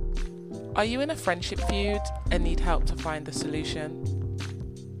 Are you in a friendship feud and need help to find the solution?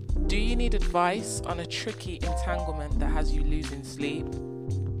 Do you need advice on a tricky entanglement that has you losing sleep?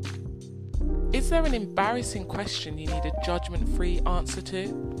 Is there an embarrassing question you need a judgment-free answer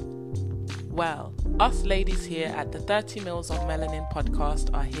to? Well, us ladies here at the 30 Mils of Melanin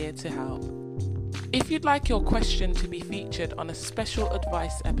podcast are here to help. If you'd like your question to be featured on a special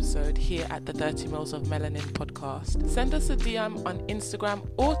advice episode here at the 30 Mils of Melanin podcast, send us a DM on Instagram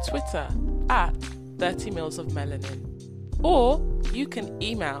or Twitter at 30 Mils of Melanin. Or you can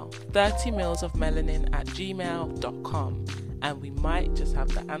email 30milsofmelanin@gmail.com and we might just have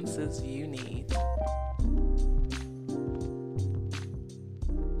the answers you need.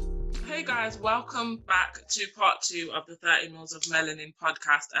 Hey guys, welcome back to part 2 of the 30 Mils of Melanin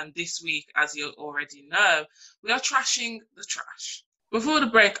podcast. And this week, as you already know, we are trashing the trash. Before the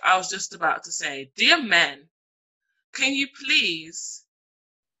break, I was just about to say, dear men, can you please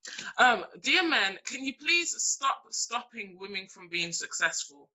stop stopping women from being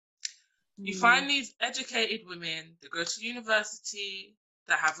successful? You find these educated women that go to university,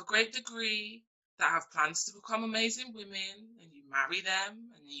 that have a great degree, that have plans to become amazing women, and you marry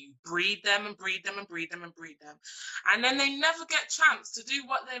them and you breed them and breed them and breed them and breed them, and then they never get a chance to do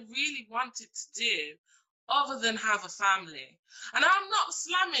what they really wanted to do other than have a family. And I'm not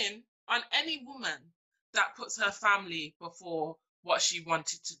slamming on any woman that puts her family before what she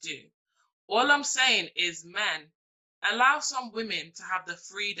wanted to do. All I'm saying is, men, allow some women to have the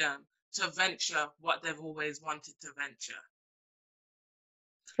freedom to venture what they've always wanted to venture.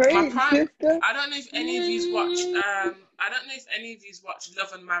 I don't know if any of you watch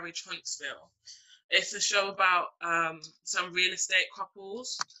Love and Marriage Huntsville. It's a show about some real estate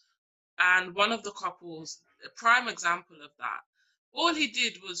couples, and one of the couples, a prime example of that, all he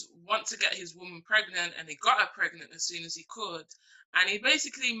did was want to get his woman pregnant, and he got her pregnant as soon as he could, and he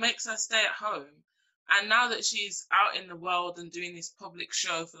basically makes her stay at home. And now that she's out in the world and doing this public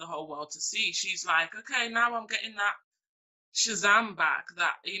show for the whole world to see, she's like, okay, now I'm getting that Shazam back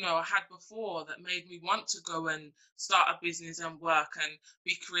that, I had before, that made me want to go and start a business and work and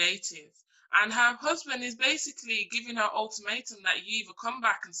be creative. And her husband is basically giving her ultimatum that you either come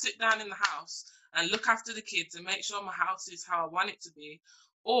back and sit down in the house and look after the kids and make sure my house is how I want it to be,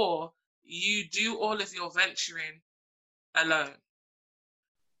 or you do all of your venturing alone.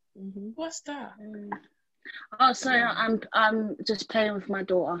 What's that? Oh, sorry, I'm just playing with my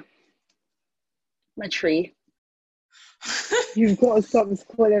daughter. My tree. You've got to stop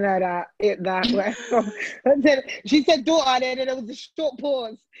calling her that way. She said daughter, and then there was a short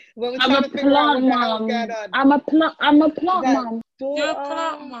pause. I'm a plant mom. I'm a plant mom. You're a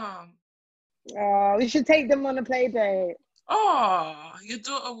plant mom. Oh, we should take them on a play date. Oh, your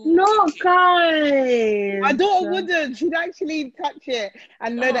daughter will. No, guys. My daughter wouldn't. She'd actually touch it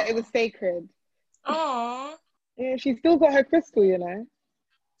and know that it was sacred. Oh. Yeah, she's still got her crystal,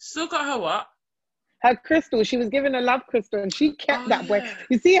 Still got her what? Her crystal. She was given a love crystal and she kept that way.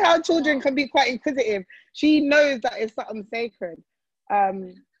 You see how children can be quite inquisitive. She knows that it's something sacred.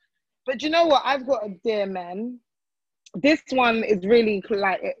 But you know what? I've got a dear man. This one is really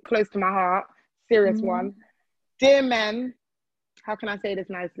close to my heart. Serious one. Dear men, how can I say this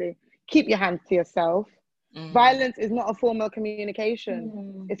nicely? Keep your hands to yourself. Violence is not a form of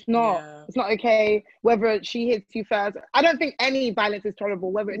communication. It's not. Yeah. It's not okay whether she hits you first. I don't think any violence is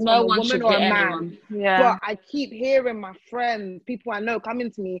tolerable, whether it's No from a one woman should or a hit man. anyone. Yeah. But I keep hearing my friends, people I know, coming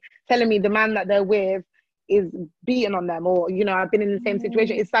to me telling me the man that they're with is beating on them, or I've been in the same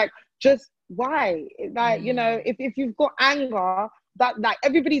situation. It's like, just why? Like, if you've got anger, that like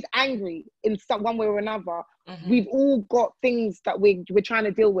everybody's angry in some one way or another. We've all got things that we're trying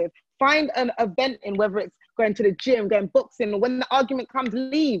to deal with. Find an event in, whether it's going to the gym, going boxing, or when the argument comes,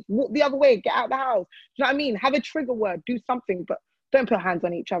 leave, walk the other way, get out of the house. Do you know what I mean? Have a trigger word, do something, but don't put hands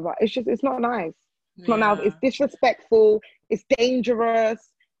on each other. It's not nice. It's not nice. It's disrespectful. It's dangerous.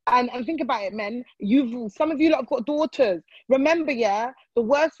 And think about it, men. Some of you lot have got daughters. Remember, the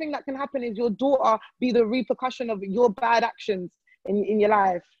worst thing that can happen is your daughter be the repercussion of your bad actions in your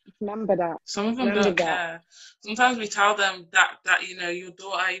life. Remember that. Some of them don't care. Sometimes we tell them that your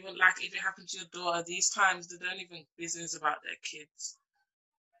daughter, even like if it happened to your daughter, these times they don't even business about their kids.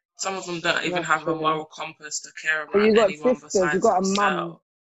 Some of them don't even have a moral compass to care about anyone besides you got a themselves.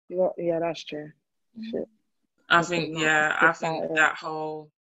 Mum. Yeah, that's true. Shit. I think that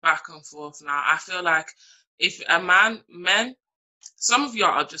whole back and forth now. I feel like if men, some of you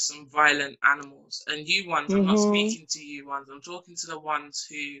are just some violent animals, and you ones, I'm not speaking to you ones, I'm talking to the ones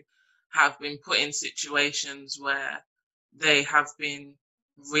who have been put in situations where they have been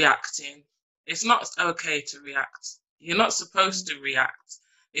reacting. It's not okay to react. You're not supposed to react.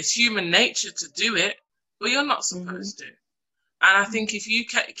 It's human nature to do it, but you're not supposed to. And I think if you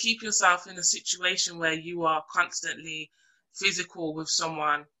keep yourself in a situation where you are constantly physical with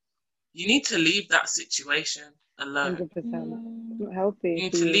someone, you need to leave that situation alone. 100%. It's not healthy. You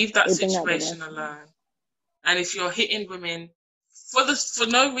need to leave that situation alone. And if you're hitting women for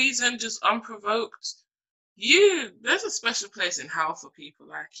no reason, just unprovoked, there's a special place in hell for people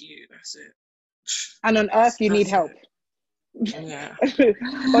like you. That's it. And on earth, you need help. Yeah.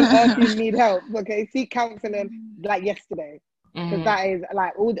 On earth, you need help. Okay, seek counseling like yesterday. Because that is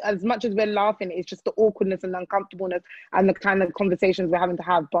like, as much as we're laughing, it's just the awkwardness and the uncomfortableness and the kind of conversations we're having to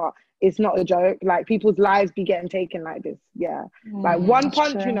have. But it's not a joke. Like, people's lives be getting taken like this. Yeah. Like, one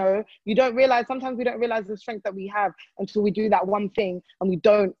punch, you don't realize, sometimes we don't realize the strength that we have until we do that one thing and we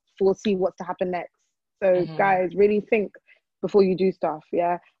don't foresee what's to happen next. So guys, really think before you do stuff.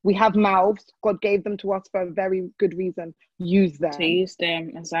 Yeah. We have mouths. God gave them to us for a very good reason. Use them. To use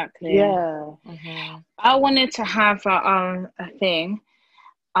them, exactly. Yeah. I wanted to have a thing.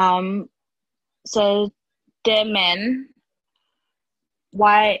 So, dear men,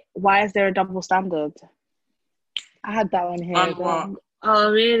 why is there a double standard? I had that one here. On what?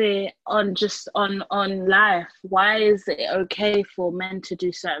 Oh, really? On life. Why is it okay for men to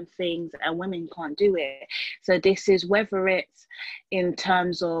do certain things and women can't do it? So this is whether it's in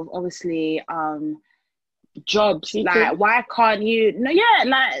terms of, obviously, jobs. Cheating? Like, why can't you? No, yeah,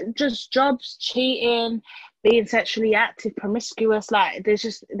 like just jobs, cheating, being sexually active, promiscuous. Like,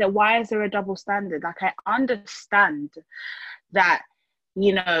 why is there a double standard? Like, I understand that,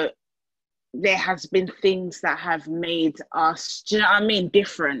 there has been things that have made us, do you know what I mean,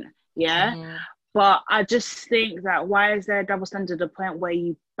 different, yeah? But I just think that why is there a double standard to the point where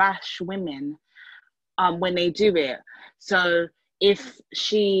you bash women when they do it? So if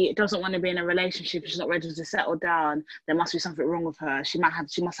she doesn't want to be in a relationship, she's not ready to settle down, there must be something wrong with her. She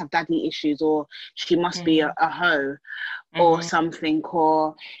must have daddy issues, or she must be a hoe or something.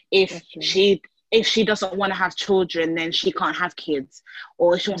 Or if she doesn't want to have children, then she can't have kids.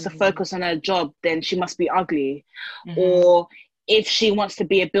 Or if she wants to focus on her job, then she must be ugly. Or if she wants to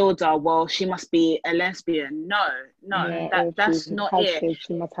be a builder, well, she must be a lesbian. No, that's not it. Kids,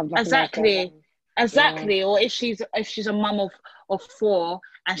 she must have Exactly. Yeah. Or if she's a mum of 4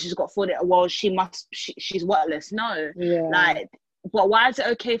 and she's got 4, well, she's worthless. No. Yeah. Like, but why is it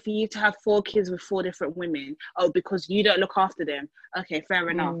okay for you to have 4 kids with 4 different women? Oh, because you don't look after them. Okay, fair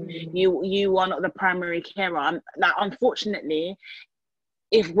enough. You are not the primary carer. Like, unfortunately,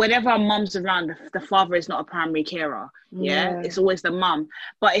 whenever a mum's around, the father is not a primary carer. Yeah, it's always the mum.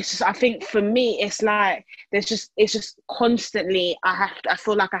 But it's just, I think for me, it's like it's just constantly I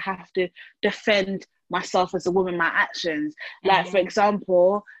feel like I have to defend myself as a woman, my actions. Like, for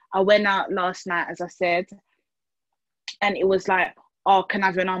example, I went out last night, as I said, and it was like, oh, can I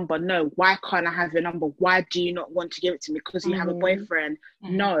have your number? No. Why can't I have your number? Why do you not want to give it to me? Because you have a boyfriend?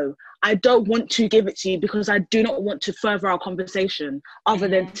 No, I don't want to give it to you because I do not want to further our conversation other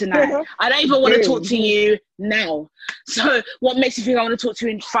than tonight. I don't even want to talk to you now. So what makes you think I want to talk to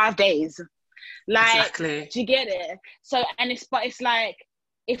you in 5 days? Like, exactly. Do you get it? So, it's like,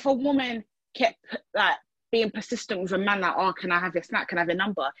 if a woman kept, like, being persistent with a man like, oh, can I have your snack? Can I have your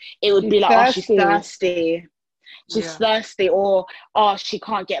number? It would She's be like, oh, she's thirsty. thirsty. She's thirsty, or oh, she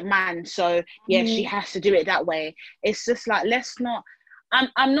can't get man, so yeah, she has to do it that way. It's just like, let's not.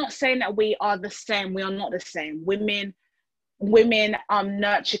 I'm not saying that we are the same. We are not the same. Women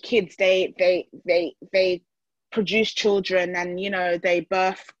nurture kids. They produce children, and you know, they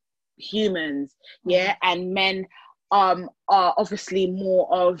birth humans. Yeah, and men are obviously more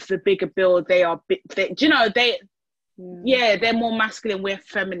of the bigger build. They're more masculine, we're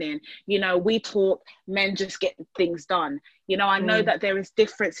feminine. You know, we talk, men just get things done. You know, I know that there is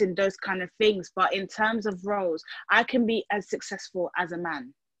difference in those kind of things, but in terms of roles, I can be as successful as a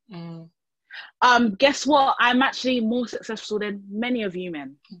man. Guess what? I'm actually more successful than many of you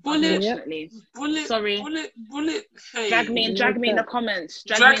men. Unfortunately. Sorry. Bullet. Hey. Drag me in the comments.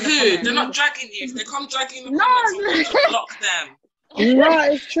 Drag who? They're not dragging you. If they come dragging in the comments, I'm going to block them. No,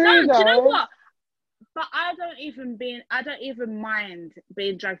 it's true. No, though. do you know what? But I don't even mind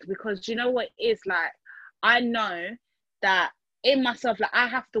being dragged, because you know what it is like. I know that in myself, like, I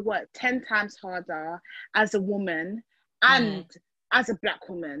have to work 10 times harder as a woman and as a black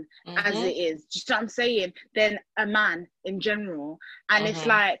woman as it is. Do you know what I'm saying? Than a man in general. And it's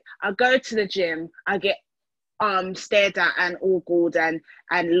like, I go to the gym, I get stared at and ogled and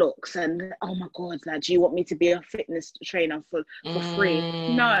looks, and oh my god, like, do you want me to be a fitness trainer for free?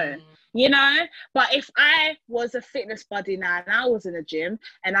 No. You know, but if I was a fitness buddy now and I was in a gym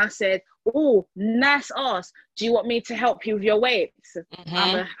and I said, oh, nice ass, do you want me to help you with your weights?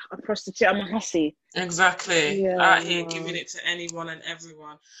 I'm a prostitute, I'm a hussy. Exactly. Out here giving it to anyone and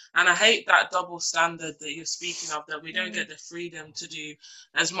everyone. And I hate that double standard that you're speaking of, that we don't get the freedom to do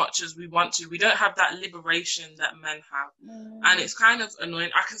as much as we want to. We don't have that liberation that men have. And it's kind of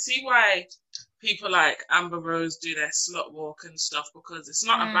annoying. I can see why people like Amber Rose do their slut walk and stuff, because it's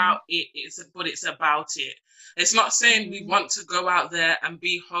not about it, but it's about it. It's not saying we want to go out there and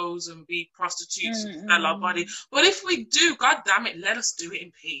be hoes and be prostitutes and sell our body, but if we do, god damn it, let us do it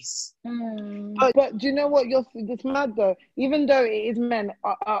in peace. But do you know what? It's mad though. Even though it is men,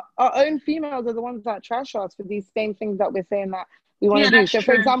 our own females are the ones that trash us for these same things that we're saying that we want to do. So,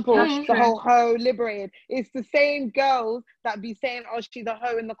 for example, the whole hoe liberated, it's the same girls that be saying, oh, she's a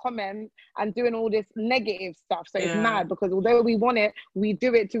hoe in the comments and doing all this negative stuff. So it's mad, because although we want it, we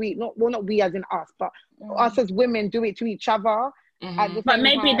do it to eat, not we as in us, but us as women do it to each other. But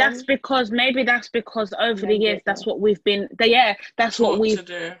maybe that's because over the years that's what we've been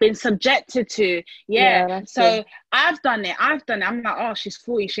been subjected to. So I've done it. I'm like, oh, she's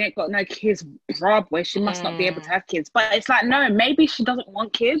 40, she ain't got no kids, boy, she must not be able to have kids. But it's like, no, maybe she doesn't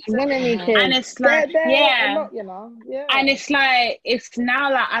want kids. Women need kids. And it's like, you know, and it's like, it's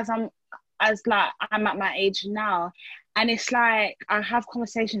now like, I'm at my age now, and it's like I have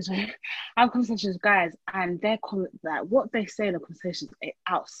conversations with guys, and they're like, what they say in the conversations is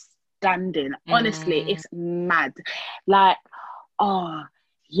outstanding. Honestly, it's mad. Like, oh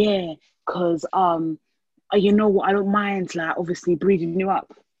yeah, because you know what, I don't mind, like, obviously breeding you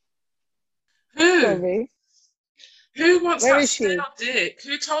up. Sorry. Who wants that stale dick?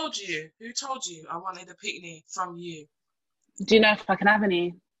 Who told you I wanted a picnic from you? Do you know if I can have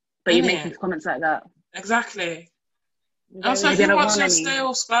any? But you make comments like that. Exactly. Also, who wants your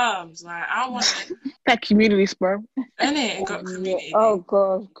stale sperms? Like, I want that community sperm. Innit? Got community. Oh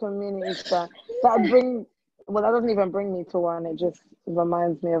god, community sperm. That doesn't even bring me to one. It just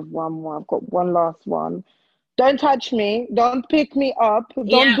reminds me of one more. I've got one last one. Don't touch me. Don't pick me up.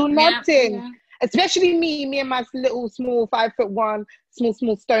 Don't do nothing. Yeah. Especially me and my little small 5'1",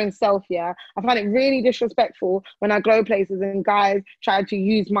 small stone self. Yeah, I find it really disrespectful when I go places and guys try to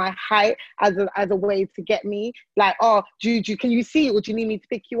use my height as a way to get me. Like, oh, Juju, can you see, or do you need me to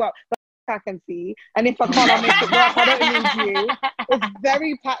pick you up? I can see, and if I can't, I'll make it work. I don't need you. It's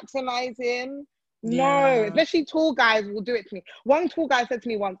very patronizing. No, especially tall guys will do it to me. One tall guy said to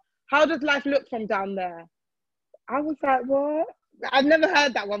me once, "How does life look from down there?" I was like, what? I've never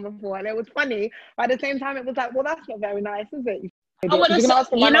heard that one before, and it was funny. But at the same time, it was like, well, that's not very nice, is it? You know what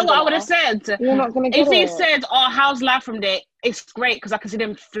I would have said? You're not gonna get if he said, oh, how's life from there? It's great, because I can see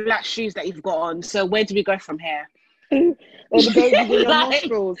them flat shoes that you've got on. So where do we go from here? Or the babies in your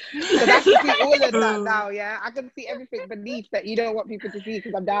nostrils. So I can see all of that now, yeah? I can see everything beneath that you don't want people to see,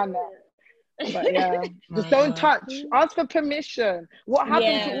 because I'm down there. But yeah, just don't touch. Ask for permission. What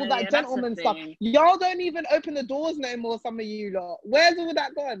happened to all that gentleman stuff? Y'all don't even open the doors no more, some of you lot. Where's all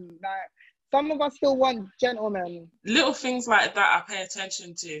that gone? Like, some of us still want gentlemen. Little things like that I pay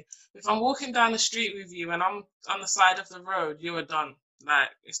attention to. If I'm walking down the street with you and I'm on the side of the road, you are done. Like,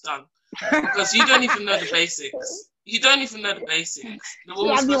 it's done. Because you don't even know the basics. You don't even know the basics. The She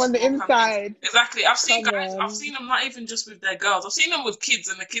woman's had me supposed on to the walk on things. inside. Exactly. I've seen Come guys. on. I've seen them not even just with their girls. I've seen them with kids,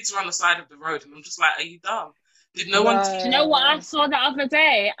 and the kids are on the side of the road, and I'm just like, are you dumb? Did no one teach Do you know what I No. saw the other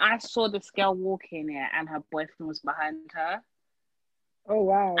day? I saw this girl walking here, and her boyfriend was behind her. Oh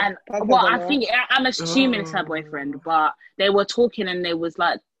wow. And That says well, a I lot. think I'm assuming it's her boyfriend, Oh, but they were talking, and they was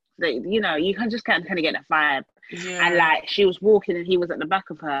like, you can just kind of get that vibe. And yeah. like she was walking, and he was at the back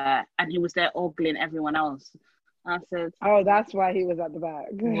of her, and he was there ogling everyone else. I said, Oh, that's why he was at the back.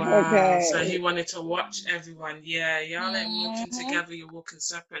 Wow. So he Okay. wanted to watch everyone. Yeah, y'all ain't walking "Mhm." together. You're walking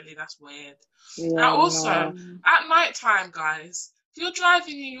separately. That's weird. And Yeah, also, no. at night time, guys, if you're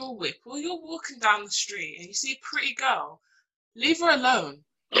driving in your whip or you're walking down the street and you see a pretty girl, leave her alone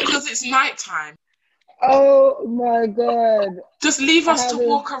because it's nighttime. Oh my God. Just leave I us have to this.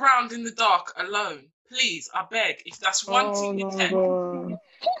 walk around in the dark alone. Please, I beg. If that's one Oh thing you my take. God.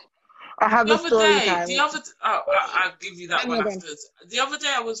 I have The a other story day, time. I'll give you that I'm one not going. afterwards. The other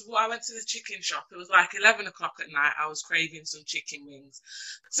day, I went to the chicken shop. It was like 11 o'clock at night. I was craving some chicken wings.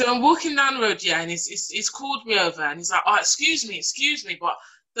 So I'm walking down the road, yeah, and he's called me over and he's like, oh, excuse me. But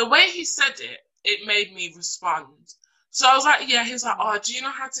the way he said it, it made me respond. So I was like, yeah, he's like, oh, do you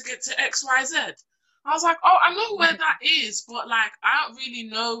know how to get to XYZ? I was like, oh, I know where that is, but like, I don't really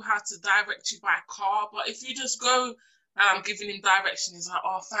know how to direct you by car. But if you just go, and I'm giving him direction, he's like,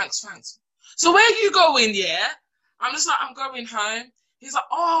 oh, thanks. So where you going, yeah? I'm just like, I'm going home. He's like,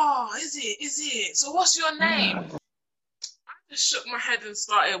 oh, is it? So what's your name? I just shook my head and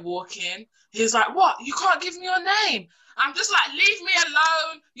started walking. He's like, what? You can't give me your name. I'm just like, leave me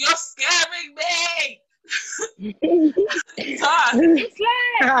alone. You're scaring me. It's like,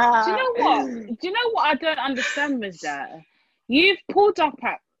 do you know what? Do you know what I don't understand with that? You've pulled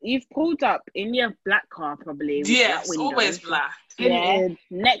up in your black car, probably with black Yes, always windows. black. Yeah, Tinted.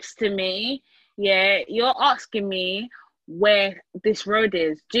 next to me. Yeah, you're asking me where this road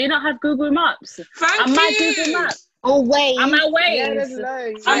is. Do you not have Google Maps? Thank I'm my Google you. Maps. Oh wait. I'm at Yeah, there's Waze.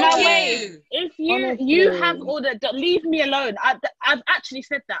 loads. I'm Thank at Yeah. Waze. you. If you have Honestly. all the, leave me alone. I've actually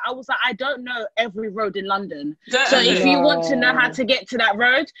said that. I was like, I don't know every road in London. So if you want to know how No. to get to that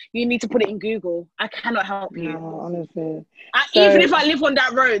road, you need to put it in Google. I cannot help you. No, honestly. Even So if I live on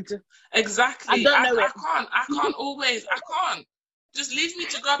that road, Exactly. I don't know it. I can't always. I can't. Just leave me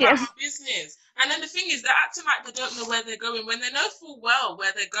to go about my business. And then the thing is, they're acting like they don't know where they're going when they know full well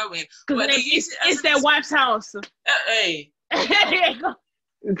where they're going. But they use it as it's their wife's house. Hey.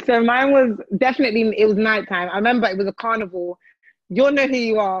 so mine was definitely, it was nighttime. I remember it was a carnival. You'll know who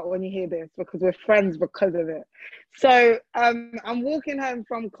you are when you hear this because we're friends because of it. So I'm walking home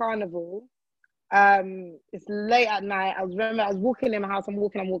from carnival. It's late at night. I was walking in my house. I'm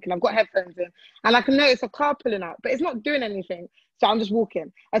walking. I've got headphones in, and I can notice a car pulling up, but it's not doing anything. So I'm just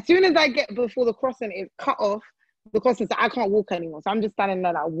walking. As soon as I get before the crossing, it's cut off the crossing, so I can't walk anymore. So I'm just standing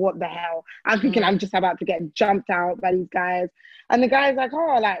there like, what the hell? I'm thinking I'm just about to get jumped out by these guys, and the guy's like,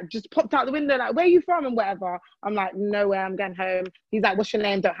 oh, like just popped out the window, like, where are you from and whatever. I'm like, nowhere. I'm going home. He's like, what's your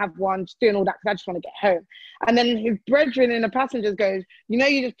name? Don't have one. Just doing all that because I just want to get home. And then his brethren in the passengers goes, you know,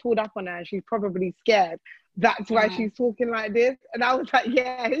 you just pulled up on her and she's probably scared. That's why she's talking like this. And I was like,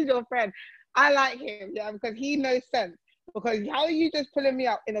 yeah, he's your friend. I like him, yeah, because he knows sense. Because how are you just pulling me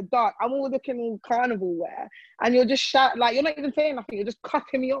up in the dark? I'm all looking all carnival wear, and you're just like, you're not even saying nothing. You're just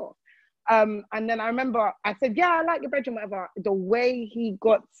cutting me off. And then I remember I said, yeah, I like your bedroom, whatever. The way he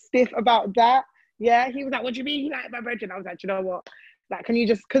got stiff about that, yeah, he was like, what do you mean you like my bedroom? I was like, you know what? Like, can you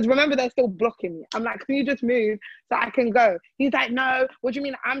just, because remember, they're still blocking me. I'm like, can you just move so I can go? He's like, no, what do you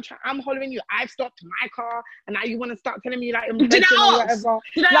mean? I'm hollering you. I've stopped my car, and now you want to start telling me, like, I'm Did I or ask? whatever.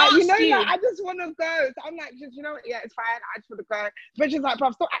 Did I Like, ask you know, you? like, I just want to go. So I'm like, just, you know what? Yeah, it's fine. I just want to go. But she's like,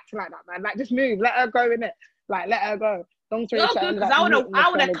 bro, stop acting like that, man. Like, just move. Let her go, innit? Like, let her go. Long story You're short, I good ended because up I would meeting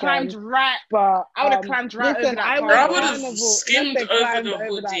have the friend climbed again. right. But I would have climbed right over listen, that I car. was I would have carnival. skimmed Listen, climbed over the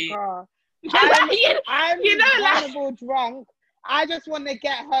over that hoodie. car. I'm you know, like, carnival drunk. I just want to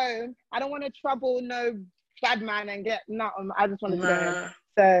get home. I don't want to trouble no bad man and get nothing. I just want to get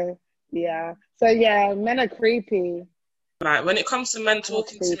home. So yeah, men are creepy. Like, when it comes to men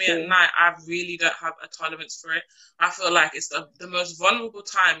talking to me at night, I really don't have a tolerance for it. I feel like it's the most vulnerable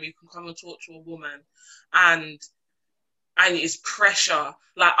time you can come and talk to a woman, and it's pressure.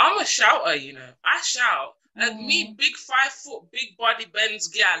 Like, I'm a shouter, you know. I shout. And me, big 5 foot, big body Benz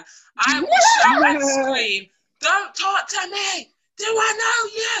gal, I will shout and scream, don't talk to me. Do I know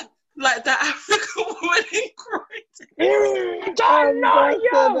you? Like that African woman in Croydon. don't know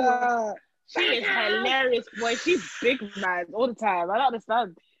you. That. She is hilarious, boy. She's big, man, all the time. I don't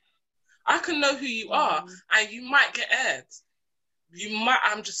understand. I can know who you are, and you might get aired. You might,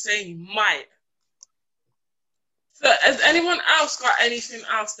 I'm just saying, you might. So, has anyone else got anything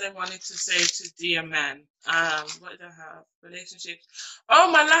else they wanted to say to dear men? What did I have? Relationships. Oh,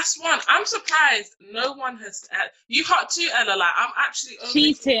 my last one. I'm surprised no one has. You hot too, Ella? Like, I'm actually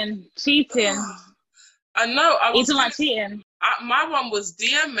cheating. I know. I was talking about cheating. My one was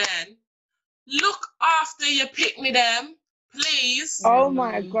dear men. Look after your pick me them, please. Oh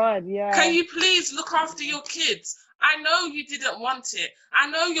my God, yeah. Can you please look after your kids? I know you didn't want it. I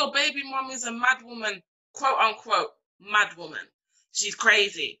know your baby mom is a mad woman, quote unquote, mad woman. She's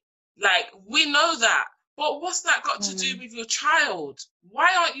crazy. Like, we know that. But what's that got to do with your child?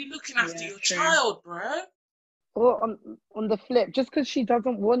 Why aren't you looking after your child, bro? Or on the flip, just because she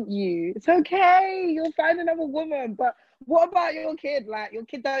doesn't want you, it's okay. You'll find another woman. But what about your kid? Like, your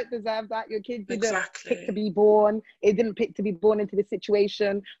kid don't deserve that. Your kid didn't pick to be born. It didn't pick to be born into this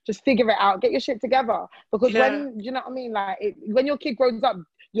situation. Just figure it out. Get your shit together. Because when, you know what I mean? Like, when your kid grows up,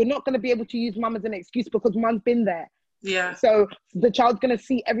 you're not going to be able to use mum as an excuse because mum's been there. Yeah. So the child's going to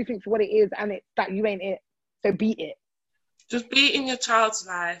see everything for what it is, and it's that you ain't it. So be it. Just be in your child's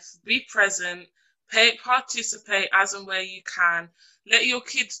life. Be present. Participate as and where you can. Let your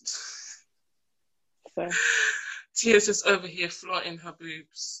kids. Tears just over here flaunting her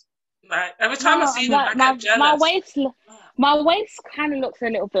boobs. Like, every time I see them, I get jealous. My waist kind of looks a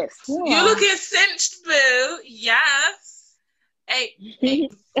little bit small. You're looking cinched, boo. Yes. Hey.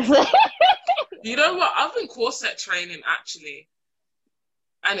 You know what? I've been corset training actually,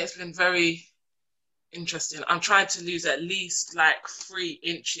 and it's been very interesting. I'm trying to lose at least like 3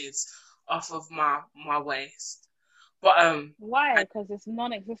 inches off of my waist. But why? Because it's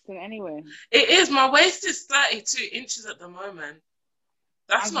non-existent anyway. It is. My waist is 32 inches at the moment.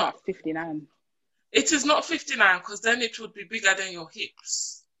 That's not 59. It is not 59 because then it would be bigger than your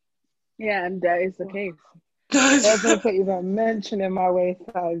hips. Yeah, and that is the case. That's not even mentioning my waist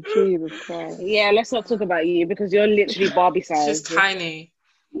size. Jesus Christ. Yeah, let's not talk about you because you're literally Barbie size. She's tiny.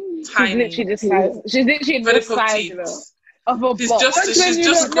 She's literally the size. She's literally the size of a box. She's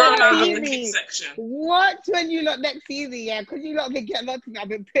just grown out of the kids section. What when you look next season? Yeah, because you lot been getting lots of I've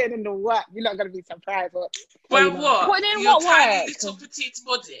been putting in the work. You're not gonna be surprised. Well, what? What in your what tiny work? little petite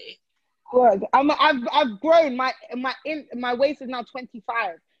body. Good. I've grown. My waist is now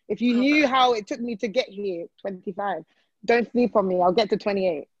 25. If you knew how it took me to get here, 25. Don't sleep on me. I'll get to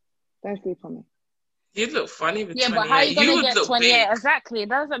 28. Don't sleep on me. You look funny with 28. Yeah, but how are you going to get 28? Exactly. It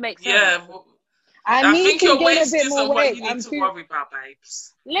doesn't make sense. Yeah. Well, I think your waist isn't what you need to worry about,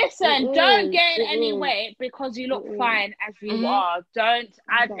 babes. Listen, don't gain any weight because you look fine as you are. Don't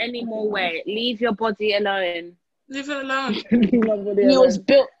add any more weight. Leave your body alone. Leave it alone.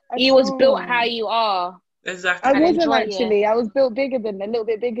 You was built how you are. Exactly. I wasn't actually. I was built a little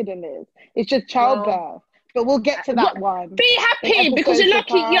bit bigger than this. It's just childbirth. But we'll get to that one. Be happy because you're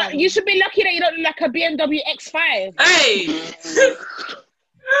lucky. You should be lucky that you don't look like a BMW X5. Hey.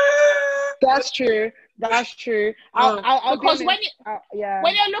 That's true. Because when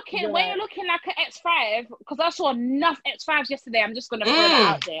you're looking like an X5, because I saw enough X5s yesterday. I'm just gonna throw that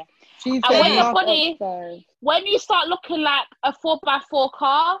out there. When you start looking like a 4x4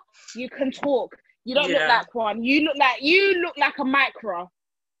 car, you can talk. You don't look like one. You look like a micro.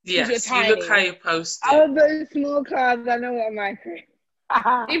 Yes, you look how you're posted. Oh, those small cars, I know what a micro.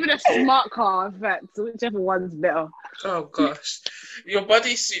 Even a smart car, in fact, whichever one's better. Oh gosh, your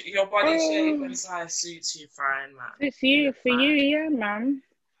body shape and size suits you fine, man. It's you for you, yeah, man.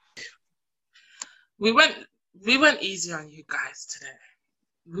 We went easy on you guys today.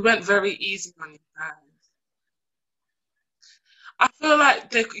 We went very easy on you guys. I feel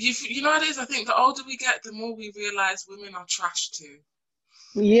like you know what it is. I think the older we get, the more we realize women are trash too.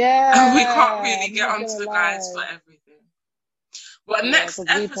 Yeah, and we can't really get onto the guys for everything. But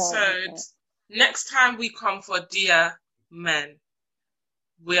next time we come for dear men,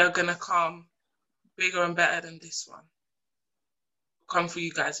 we are gonna come bigger and better than this one. Come for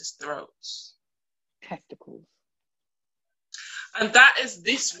you guys' throats. Testicles. And that is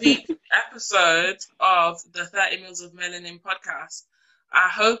this week's episode of the 30 Meals of Melanin podcast. I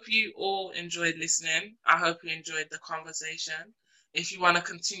hope you all enjoyed listening. I hope you enjoyed the conversation. If you want to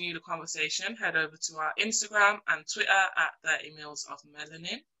continue the conversation, head over to our Instagram and Twitter at 30 Meals of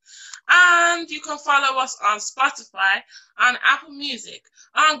Melanin. And you can follow us on Spotify, on Apple Music,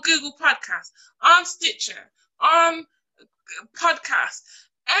 on Google Podcasts, on Stitcher, on Podcast.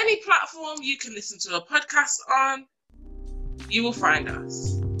 Any platform you can listen to a podcast on, you will find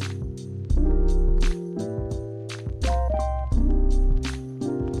us.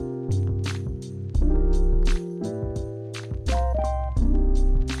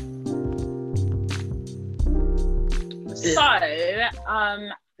 So,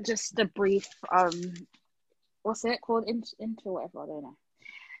 just a brief what's it called? Into whatever, I don't know.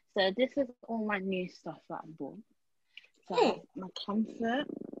 So this is all my new stuff that I bought. So I have my comfort.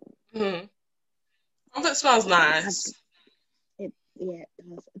 Comfort smells nice. It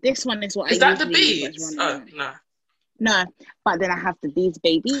does. This one is what is I that the usually beads? Oh no. No, but then I have the beads,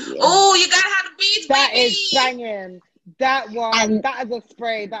 baby. Oh, you gotta have the beads, That baby. is banging. That one, that is a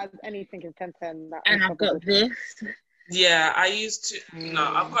spray. That is anything in 1010. And I've got this. Yeah, I used to. No,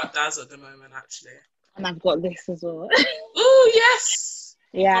 I've got Daz at the moment, actually. And I've got this as well. Oh, yes.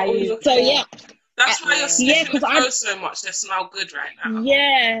 Yeah. So, yeah. That's why you're sniffing the clothes so much. They smell good right now.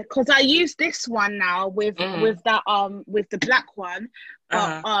 Yeah, because I use this one now with that with the black one.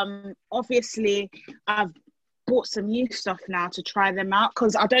 But obviously I've bought some new stuff now to try them out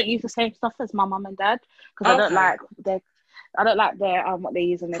because I don't use the same stuff as my mum and dad because I don't like their what they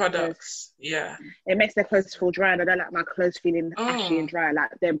use on their products. Clothes. Yeah, it makes their clothes feel dry, and I don't like my clothes feeling ashy and dry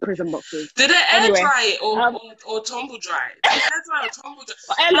like them prison boxes. Did it air dry it or tumble dry? Did it air dry or tumble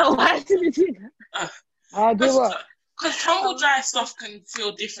dry? Hello, why did you do that? I'll do what? Because tumble dry stuff can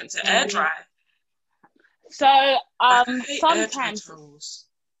feel different to air dry. So sometimes.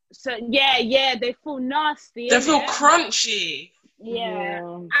 So yeah, they feel nasty. They feel crunchy. Yeah.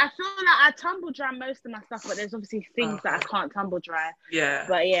 I feel like I tumble dry most of my stuff, but there's obviously things that I can't tumble dry. Yeah.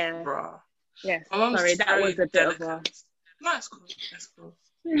 But yeah. Bruh. Yes. Sorry, that was a bit of a. No, it's cool. That's cool.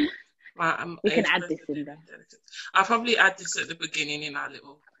 We can add this in there. I'll probably add this at the beginning in our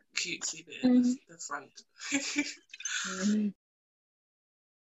little cutesy bit, the front.